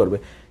নির্ধারণ করবে।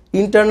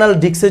 ইন্টারনাল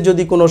ডিস্কে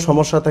যদি কোনো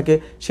সমস্যা থাকে,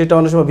 সেটা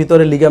অনেক সময়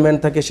ভিতরে লিগামেন্ট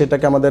থাকে,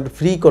 সেটাকে আমাদের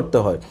ফ্রি করতে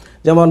হয়।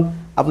 যেমন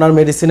আপনার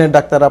মেডিসিনের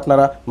ডাক্তার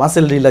আপনারা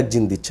মাসেল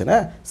রিল্যাক্সিন দিচ্ছেন,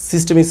 হ্যাঁ,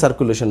 সিস্টেমিক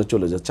সার্কুলেশনে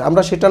চলে যাচ্ছে,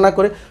 আমরা সেটা না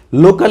করে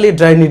লোকালি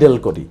ড্রাই নিডল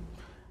করি,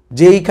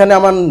 যে এইখানে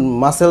আমার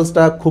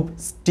মাসেলসটা খুব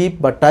স্টিপ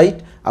বা টাইট,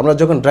 আমরা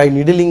যখন ড্রাই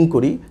নিডলিং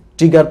করি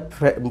ট্রিগার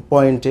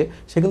পয়েন্টে,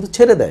 সে কিন্তু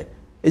ছেড়ে দেয়।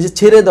 এই যে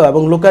ছেড়ে দেওয়া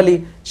এবং লোকালি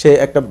সে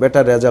একটা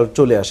বেটার রেজাল্ট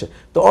চলে আসে।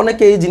 তো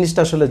অনেকে এই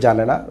জিনিসটা আসলে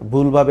জানে না,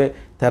 ভুলভাবে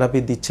থেরাপি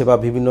দিচ্ছে বা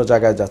বিভিন্ন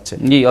জায়গায় যাচ্ছে।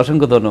 জি,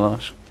 অসংখ্য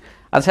ধন্যবাদ।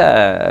 আচ্ছা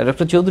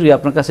ডক্টর চৌধুরী,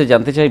 আপনার কাছে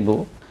জানতে চাইব,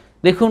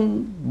 দেখুন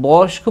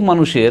বয়স্ক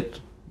মানুষের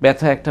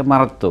ব্যথা একটা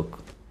মারাত্মক,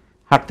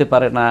 হাঁটতে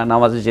পারে না,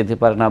 নামাজে যেতে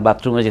পারে না,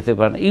 বাথরুমে যেতে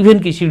পারে না, ইভেন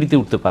কি সিঁড়িতে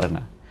উঠতে পারে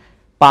না,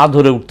 পা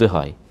ধরে উঠতে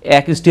হয়,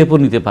 এক স্টেপও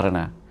নিতে পারে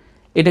না।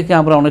 এটাকে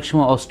আমরা অনেক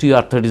সময় অস্টিও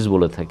আর্থ্রাইটিস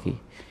বলে থাকি।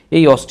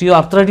 এই অস্টিও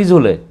আর্থ্রাইটিস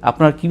হলে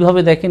আপনারা কিভাবে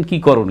দেখেন, কি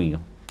করণীয়?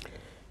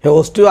 হ্যাঁ,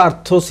 অস্টিও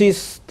আর্থ্রোসিস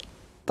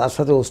তার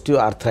সাথে অস্টিও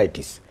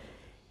আর্থ্রাইটিস,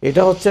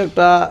 এটা হচ্ছে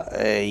একটা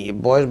এই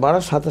বয়স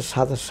বাড়ার সাথে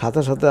সাথে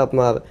সাথে সাথে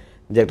আপনার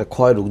যে একটা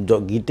ক্ষয় রোগ,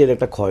 গিটের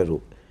একটা ক্ষয়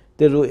রোগ।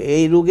 তো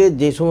এই রোগে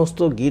যে সমস্ত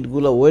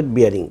গিটগুলো ওয়েট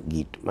বিয়ারিং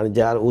গিট, মানে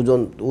যার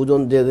ওজন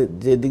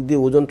যে দিক দিয়ে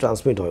ওজন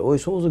ট্রান্সমিট হয়, ওই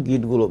সমস্ত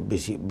গিটগুলো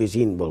বেশি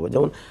ইনভলভ হয়।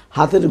 যেমন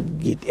হাতের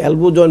গিট,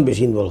 এলবো জয়েন্ট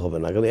বেশি ইনভলভ হবে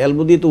না, কারণ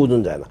এলবো দিয়ে তো ওজন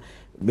যায় না।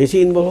 বেশি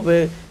ইনভলভ হবে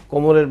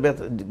কোমরের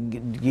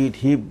গিট,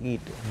 হিপ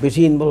গিট,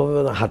 বেশি ইনভলভ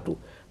হবে না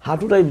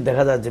হাঁটুটাই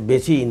দেখা যাচ্ছে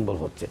বেশি ইনভলভ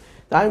হচ্ছে।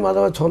 তাই আমি মাঝে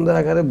মাঝে ছন্দের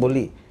আকারে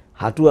বলি,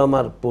 হাঁটু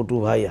আমার পটু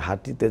ভাই,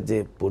 হাঁটিতে যে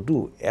পটু,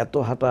 এত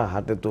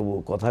হাঁটে তবু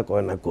কথা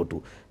কয় না কটু।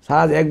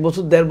 সারা 1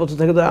 বছর 1.5 বছর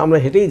থেকে তো আমরা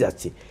হেঁটেই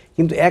যাচ্ছি,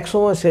 কিন্তু এক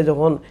সময় সে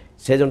যখন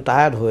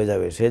টায়ার্ড হয়ে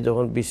যাবে, সে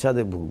যখন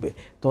বিষাদে ভুগবে,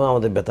 তখন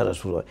আমাদের ব্যথাটা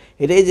শুরু হয়।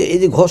 এটা এই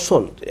যে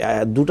ঘর্ষণ,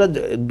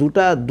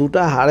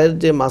 দুটা হাড়ের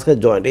যে মাঝখানে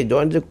জয়েন্ট, এই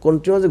জয়েন্ট যে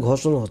কন্টিনিউয়াস যে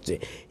ঘর্ষণ হচ্ছে,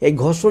 এই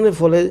ঘর্ষণের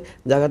ফলে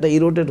জায়গাটা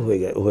ইরোটেড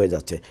হয়ে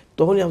যাচ্ছে,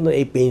 তখনই আপনার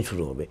এই পেইন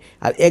শুরু হবে।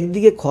 আর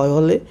একদিকে ক্ষয়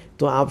হলে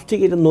তো ঠিক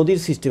এটা নদীর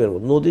সিস্টেমের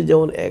মতো, নদীর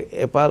যেমন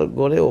এপার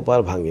গড়ে ওপার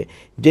ভাঙে,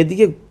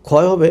 যেদিকে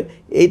ক্ষয় হবে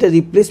এইটা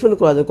রিপ্লেসমেন্ট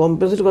করা যায়,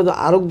 কম্পেনসেট করা যায়,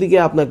 আরেক দিকে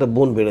আপনার একটা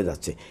বোন বেড়ে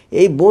যাচ্ছে।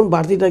 এই বোন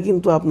বাড়তিটা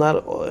কিন্তু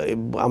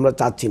আমরা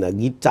চাচ্ছি না,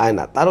 গিট চায়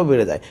না, তারও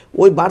বেড়ে যায়।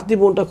 ওই বাড়তি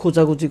বোনটা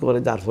খোঁচাখুচি করে,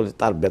 যার ফলে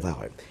তার ব্যথা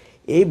হয়।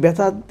 এই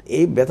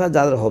ব্যথা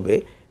যাদের হবে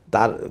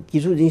তার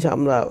কিছু জিনিস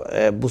আমরা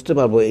বুঝতে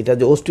পারবো, এটা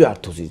যে অস্টিও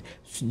আর্থ্রোসিস,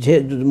 যে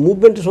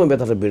মুভমেন্টের সময়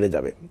ব্যথাটা বেড়ে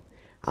যাবে।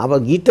 আবার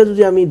গিটটা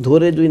যদি আমি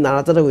ধরে যদি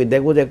নাড়াচাড়া করি,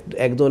 দেখবো যে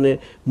এক ধরনের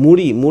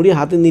মুড়ি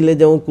হাতে নিলে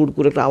যেমন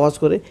কুড়কুড়ে একটা আওয়াজ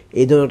করে,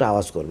 এই ধরনের একটা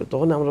আওয়াজ করবে,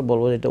 তখন আমরা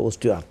বলবো যে এটা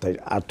অস্টিও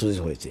আর্থ্রোসিস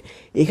হয়েছে।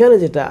 এখানে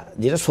যেটা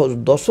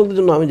দর্শকদের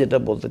জন্য আমি যেটা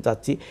বলতে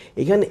চাচ্ছি,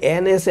 এখানে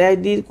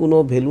NSAIDর কোনো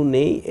ভ্যালু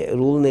নেই,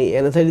 রুল নেই।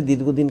 NSAID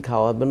দীর্ঘদিন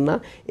খাওয়াবেন না,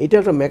 এটা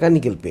একটা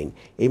মেকানিক্যাল পেইন।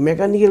 এই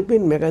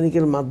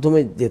মেকানিক্যাল মাধ্যমে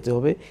যেতে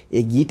হবে।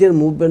 এই গিটের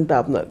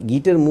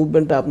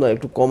মুভমেন্টটা আপনার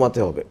একটু কমাতে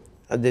হবে,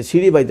 আর যে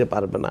সিঁড়ি বাইতে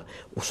পারবে না,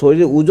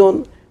 শরীরের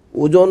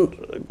ওজন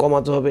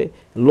কমাতে হবে,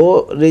 লো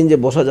রেঞ্জে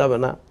বসা যাবে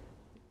না,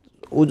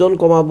 ওজন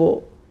কমাবো,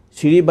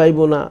 সিঁড়ি বাইব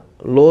না,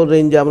 লো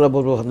রেঞ্জে আমরা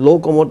বলবো লো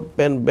কমোড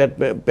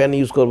প্যান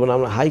ইউজ করবো না,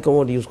 আমরা হাই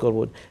কমোড ইউজ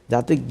করবো,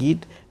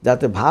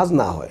 যাতে ভাঁজ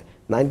না হয়,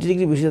 90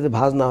 ডিগ্রি বেশি যাতে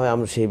ভাঁজ না হয়,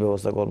 আমরা সেই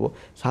ব্যবস্থা করব।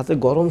 সাথে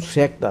গরম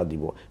শেকটা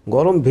দিব,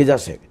 গরম ভেজা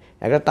শেক।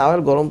 একটা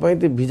টাওয়েল গরম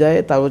পানিতে ভিজায়ে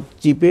তারপর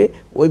চিপে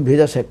ওই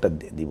ভেজা শেকটা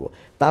দিব।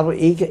 তারপর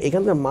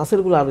এখান থেকে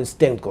মাসেলগুলো আরও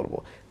স্ট্রেংথ করবো।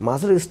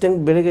 মাসেলের স্ট্রেংথ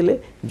বেড়ে গেলে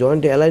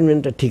জয়েন্টের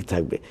অ্যালাইনমেন্টটা ঠিক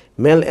থাকবে।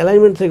 ম্যাল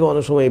অ্যালাইনমেন্ট থেকে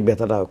অনেক সময় এই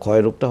ব্যথাটা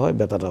ক্ষয় রোগটা হয়,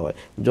 ব্যথাটা হয়।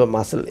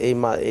 মাসেল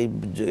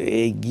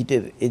এই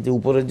গিটের এই যে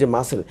উপরের যে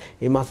মাসেল,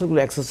 এই মাসেলগুলো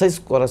এক্সারসাইজ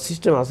করার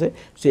সিস্টেম আছে,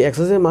 সেই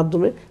এক্সারসাইজের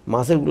মাধ্যমে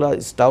মাসেলগুলো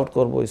স্টাউট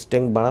করবো,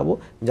 স্ট্রেংথ বাড়াবো,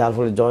 যার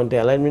ফলে জয়েন্টের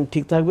অ্যালাইনমেন্ট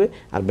ঠিক থাকবে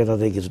আর ব্যথা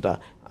থেকে কিছুটা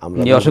আমরা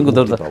অসংখ্য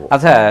ধন্যবাদ।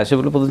 আচ্ছা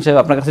শফিউল্লাহ প্রধান সাহেব,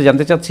 আপনার কাছে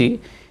জানতে চাচ্ছি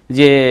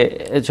যে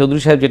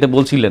চৌধুরী সাহেব যেটা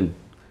বলছিলেন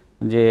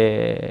যে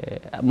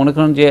মনে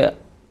করেন যে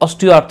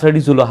অস্টিও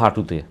আর্থ্রাইটিস হলো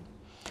হাঁটুতে,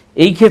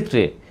 এই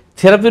ক্ষেত্রে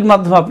থেরাপির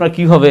মাধ্যমে আপনারা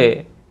কীভাবে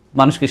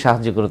মানুষকে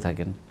সাহায্য করে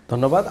থাকেন?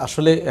 ধন্যবাদ।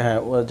 আসলে হ্যাঁ,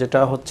 যেটা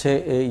হচ্ছে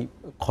এই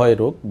ক্ষয়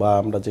রোগ বা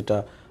আমরা যেটা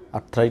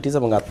আর্থ্রাইটিস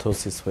এবং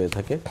আর্থ্রোসিস হয়ে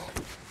থাকে,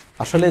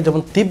 আসলে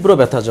যেমন তীব্র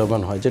ব্যথা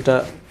যেমন হয়, যেটা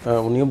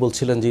উনিও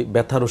বলছিলেন যে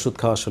ব্যথার ওষুধ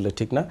খাওয়া আসলে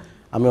ঠিক না,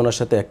 আমি ওনার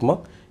সাথে একমত।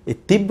 এই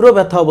তীব্র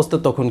ব্যথা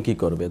অবস্থায় তখন কি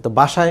করবে? তো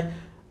বাসায়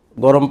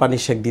গরম পানি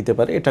সেক দিতে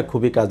পারে, এটা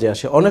খুবই কাজে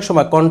আসে। অনেক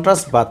সময়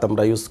কন্ট্রাস্ট বাথ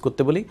আমরা ইউজ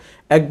করতে বলি,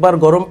 একবার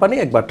গরম পানি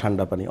একবার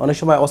ঠান্ডা পানি। অনেক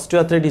সময়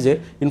অস্টিওআর্থ্রাইটিসে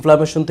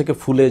ইনফ্লামেশন থেকে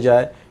ফুলে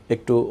যায়,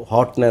 একটু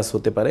হটনেস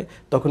হতে পারে,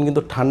 তখন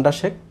কিন্তু ঠান্ডা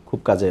সেক খুব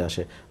কাজে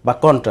আসে, বা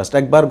কন্ট্রাস্ট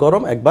একবার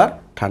গরম একবার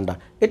ঠান্ডা,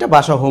 এটা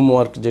বাসা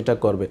হোমওয়ার্ক যেটা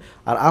করবে।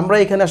 আর আমরা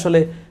এখানে আসলে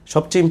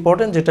সবচেয়ে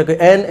ইম্পর্টেন্ট যেটাকে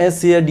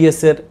NSAIDs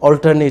এর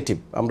অল্টারনেটিভ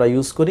আমরা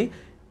ইউজ করি,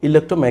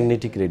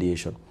 ইলেকট্রোম্যাগনেটিক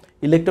রেডিয়েশন।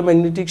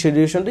 ইলেকট্রোম্যাগনেটিক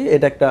রেডিয়েশনটি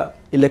এটা একটা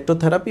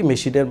ইলেকট্রোথেরাপি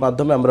মেশিনের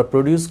মাধ্যমে আমরা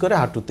প্রডিউস করে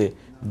হাঁটুতে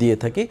দিয়ে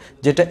থাকি,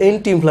 যেটা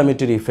অ্যান্টি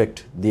ইনফ্লামেটরি ইফেক্ট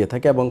দিয়ে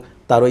থাকে এবং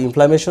তারও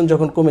ইনফ্লামেশন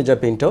যখন কমে যায়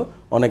পেইনটাও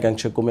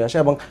অনেকাংশে কমে আসে।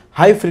 এবং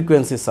হাই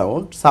ফ্রিকোয়েন্সি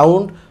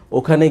সাউন্ড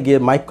ওখানে গিয়ে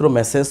মাইক্রো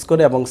মেসেজ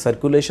করে এবং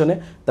সার্কুলেশনে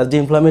তার যে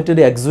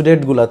ইনফ্লামেটরি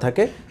এক্সুডেটগুলো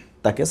থাকে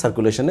তাকে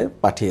সার্কুলেশনে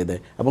পাঠিয়ে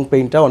দেয় এবং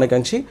পেইনটা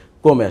অনেকাংশেই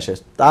কমে আসে।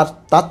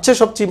 তার চেয়ে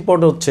সবচেয়ে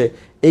ইম্পর্টেন্ট হচ্ছে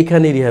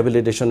এইখানে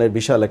রিহ্যাবিলিটেশনের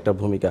বিশাল একটা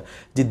ভূমিকা,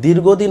 যে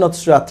দীর্ঘদিন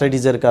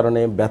আর্থ্রাইটিসের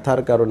কারণে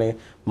ব্যথার কারণে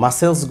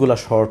মাসেলসগুলো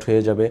শর্ট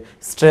হয়ে যাবে,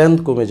 স্ট্রেংথ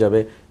কমে যাবে,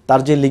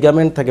 তার যে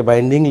লিগামেন্ট থাকে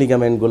বাইন্ডিং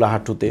লিগামেন্টগুলো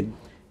হাঁটুতে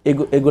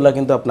এগুলা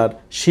কিন্তু আপনার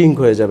শিঙ্ক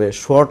হয়ে যাবে,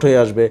 শর্ট হয়ে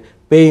আসবে,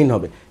 পেইন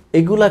হবে।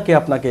 এগুলাকে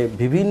আপনাকে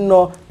বিভিন্ন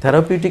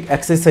থেরাপিউটিক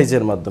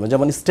এক্সারসাইজের মাধ্যমে,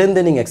 যেমন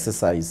strengthening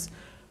exercise,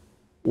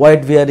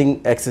 wait bearing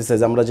exercise,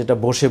 আমরা যেটা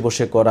বসে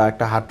বসে করা,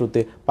 একটা হাঁটুতে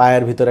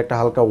পায়ের ভিতরে একটা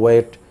হালকা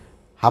ওয়েট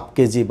 1/2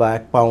 কেজি বা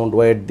 1 পাউন্ড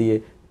ওয়েট দিয়ে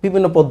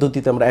বিভিন্ন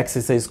পদ্ধতিতে আমরা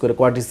এক্সারসাইজ করে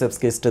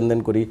কোয়াড্রিসেপসকে স্ট্রেংথেন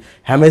করি,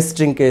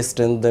 হ্যামস্ট্রিংকে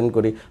স্ট্রেংথেন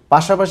করি।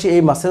 পাশাপাশি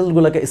এই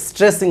মাসেলগুলোকে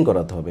স্ট্রেসিং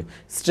করাতে হবে,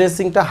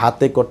 স্ট্রেসিংটা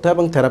হাতে করতে হবে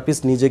এবং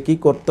থেরাপিস্ট নিজে কি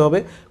করতে হবে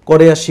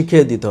করে আর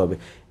শিখিয়ে দিতে হবে।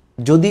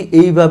 যদি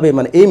এইভাবে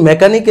মানে এই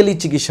মেকানিক্যালি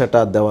চিকিৎসাটা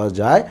দেওয়া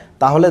যায়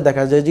তাহলে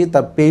দেখা যায় যে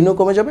তার পেইনও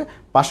কমে যাবে,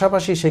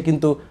 পাশাপাশি সে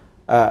কিন্তু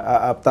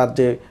তার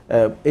যে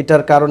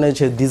এটার কারণে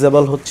সে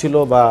ডিজেবল হচ্ছিল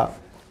বা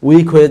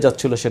উইক হয়ে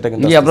যাচ্ছিল সেটা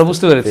কিন্তু আমরা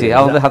বুঝতে পেরেছি।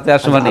 আমাদের হাতে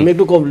আসে মানে আমি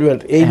একটু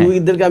কমপ্লিমেন্ট এই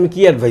রোগীদেরকে আমি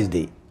কি অ্যাডভাইস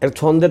দিই, একটা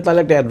ছন্দের তালে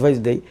একটা অ্যাডভাইস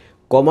দেই,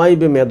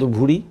 কমাইবে মেদু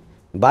ভুড়ি,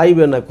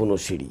 বাইবে না কোনো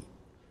সিঁড়ি,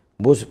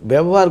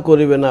 ব্যবহার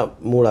করিবে না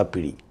মোড়া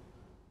পিড়ি,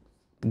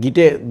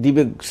 গিটে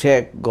দিবে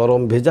সেক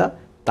গরম ভেজা,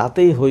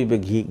 তাতেই হইবে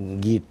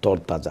ঘি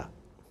তরতাজা।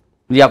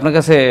 জি, আপনার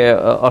কাছে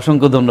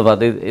অসংখ্য ধন্যবাদ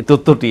এই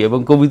তথ্যটি, এবং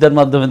কবিতার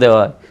মাধ্যমে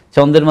দেওয়া,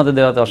 ছন্দের মাধ্যমে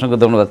দেওয়াতে অসংখ্য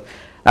ধন্যবাদ।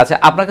 আচ্ছা,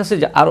 আপনার কাছে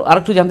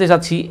আরেকটু জানতে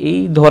চাচ্ছি, এই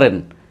ধরেন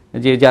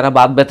যে যারা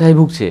বাত ব্যথায়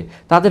ভুগছে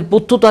তাদের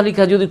পথ্য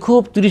তালিকা যদি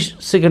খুব 30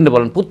 সেকেন্ডে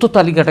বলেন, পথ্য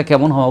তালিকাটা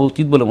কেমন হওয়া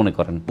উচিত বলে মনে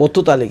করেন? পথ্য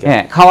তালিকা,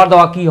 হ্যাঁ, খাওয়া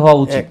দাওয়া কি হওয়া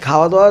উচিত?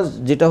 খাওয়া দাওয়া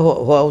যেটা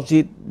হওয়া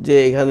উচিত যে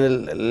এখানে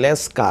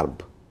less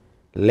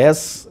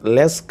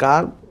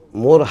carb,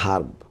 more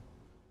herb,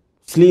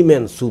 slim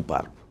and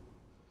super,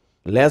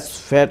 less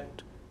fat,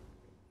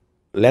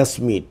 less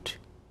meet,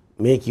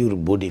 make your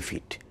body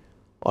fit.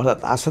 অর্থাৎ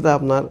তার সাথে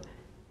আপনার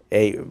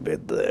এই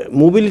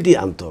মোবিলিটি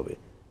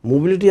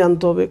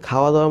আনতে হবে,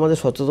 খাওয়া দাওয়ার মাঝে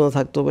সচেতন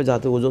থাকতে হবে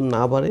যাতে ওজন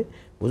না বাড়ে।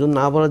 ওজন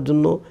না বাড়ার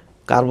জন্য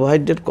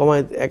কার্বোহাইড্রেট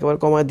একেবারে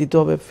কমায় দিতে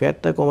হবে,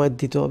 ফ্যাটটা কমায়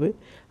দিতে হবে,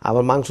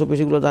 আবার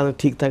মাংসপেশিগুলো যাতে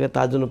ঠিক থাকে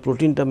তার জন্য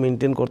প্রোটিনটা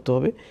মেনটেন করতে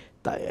হবে।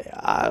 তাই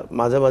আর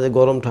মাঝে মাঝে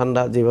গরম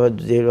ঠান্ডা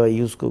যেভাবে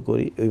ইউজ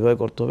করি ওইভাবে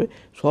করতে হবে।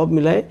 সব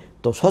মিলায়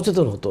তো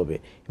সচেতন হতে হবে।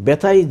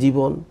 ব্যথাই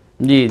জীবন,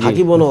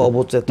 থাকিব না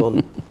অবচেতন,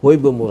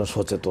 হইব মোরা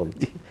সচেতন।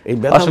 এই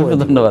অসংখ্য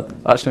ধন্যবাদ।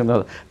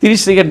 30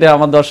 সেকেন্ডে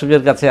আমার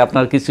দর্শকদের কাছে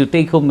আপনার কিছু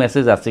টেক হোম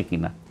মেসেজ আছে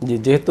কিনা? জি,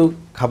 যেহেতু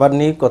খাবার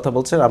নিয়ে কথা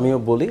বলছেন আমিও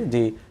বলি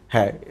যে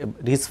হ্যাঁ,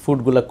 রিচ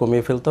ফুডগুলো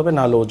কমিয়ে ফেলতে হবে,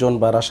 নাহলে ওজন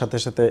বাড়ার সাথে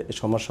সাথে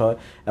সমস্যা হয়।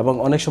 এবং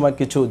অনেক সময়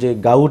কিছু যে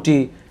গাউটি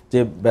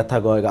যে ব্যথা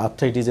হয়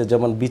আর্থ্রাইটিসের,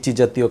 যেমন বিচি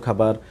জাতীয়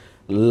খাবার,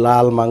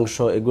 লাল মাংস,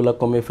 এগুলো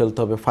কমিয়ে ফেলতে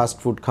হবে, ফাস্ট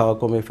ফুড খাওয়া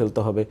কমিয়ে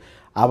ফেলতে হবে।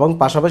 এবং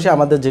পাশাপাশি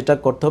আমাদের যেটা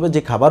করতে হবে,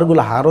 যে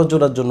খাবারগুলো হাড়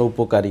জোড়ার জন্য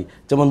উপকারী,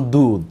 যেমন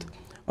দুধ,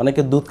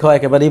 অনেকে দুধ খাওয়া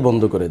একেবারেই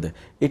বন্ধ করে দেয়,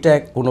 এটা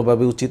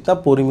কোনোভাবে উচিত না।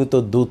 পরিমিত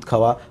দুধ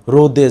খাওয়া,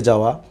 রোদে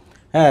যাওয়া,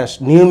 হ্যাঁ,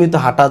 নিয়মিত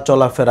হাঁটা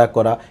চলাফেরা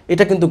করা,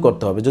 এটা কিন্তু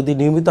করতে হবে। যদি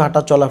নিয়মিত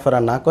হাঁটা চলাফেরা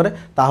না করে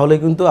তাহলে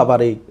কিন্তু আবার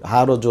এই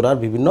হাড় ও জোড়ার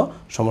বিভিন্ন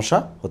সমস্যা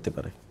হতে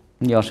পারে।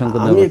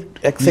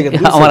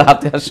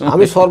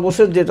 আমি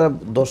সর্বশেষ যেটা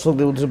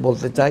দর্শকদের উদ্দেশ্যে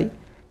বলতে চাই,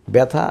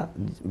 ব্যথা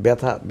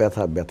ব্যথা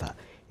ব্যথা ব্যথা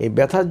এই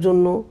ব্যথার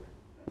জন্য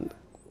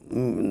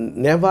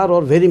নেভার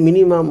অর ভেরি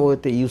মিনিমাম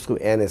ওয়েতে ইউজ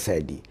করবে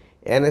NSAID।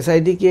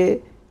 NSAIDকে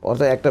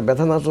অর্থাৎ একটা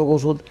ব্যথানাশক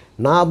ওষুধ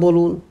না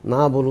বলুন,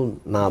 না বলুন,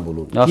 না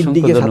বলুন, অসংখ্য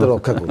কিডনিকে সাথে ধন্যবাদ।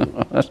 রক্ষা করুন।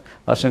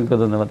 অসংখ্য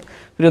ধন্যবাদ।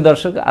 প্রিয়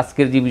দর্শক,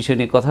 আজকের যে বিষয়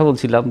নিয়ে কথা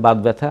বলছিলাম বাত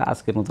ব্যথা,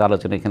 আজকের মতো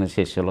আলোচনা এখানে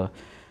শেষ হলো।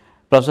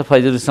 প্রফেসর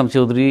ফাইজুল ইসলাম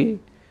চৌধুরী,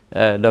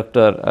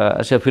 ডক্টর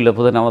শফিউল্লাহ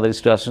প্রধান আমাদের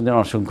স্টুডিও আসার জন্য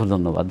অসংখ্য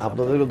ধন্যবাদ।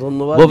 আপনাদেরকে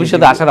ধন্যবাদ।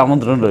 ভবিষ্যতে আসার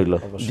আমন্ত্রণ রইল।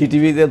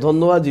 জিটিভিতে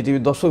ধন্যবাদ,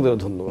 জিটিভির দর্শকদের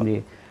ধন্যবাদ। জি।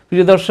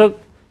 প্রিয় দর্শক,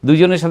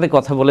 দুইজনের সাথে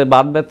কথা বলে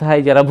বাত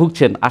ব্যথায় যারা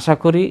ভুগছেন আশা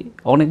করি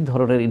অনেক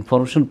ধরনের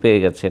ইনফরমেশন পেয়ে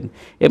গেছেন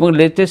এবং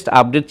লেটেস্ট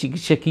আপডেট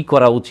চিকিৎসা কী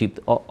করা উচিত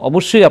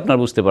অবশ্যই আপনারা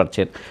বুঝতে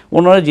পারছেন।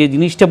 ওনারা যে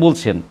জিনিসটা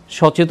বলছেন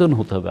সচেতন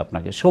হতে হবে,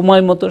 আপনাকে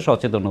সময় মতো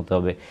সচেতন হতে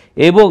হবে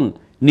এবং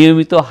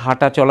নিয়মিত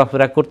হাঁটা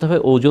চলাফেরা করতে হবে,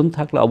 ওজন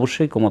থাকলে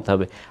অবশ্যই কমাতে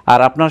হবে। আর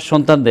আপনার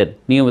সন্তানদের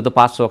নিয়মিত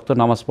 5 ওয়াক্ত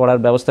নামাজ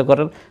পড়ার ব্যবস্থা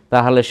করেন,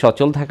 তাহলে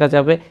সচল থাকা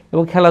যাবে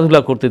এবং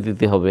খেলাধুলা করতে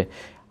দিতে হবে।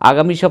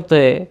 আগামী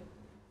সপ্তাহে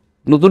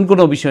নতুন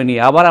কোনো বিষয়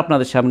নিয়ে আবার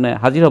আপনাদের সামনে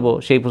হাজির হব।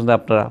 সেই পর্যন্ত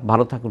আপনারা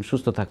ভালো থাকুন,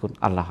 সুস্থ থাকুন।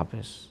 আল্লাহ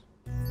হাফেজ।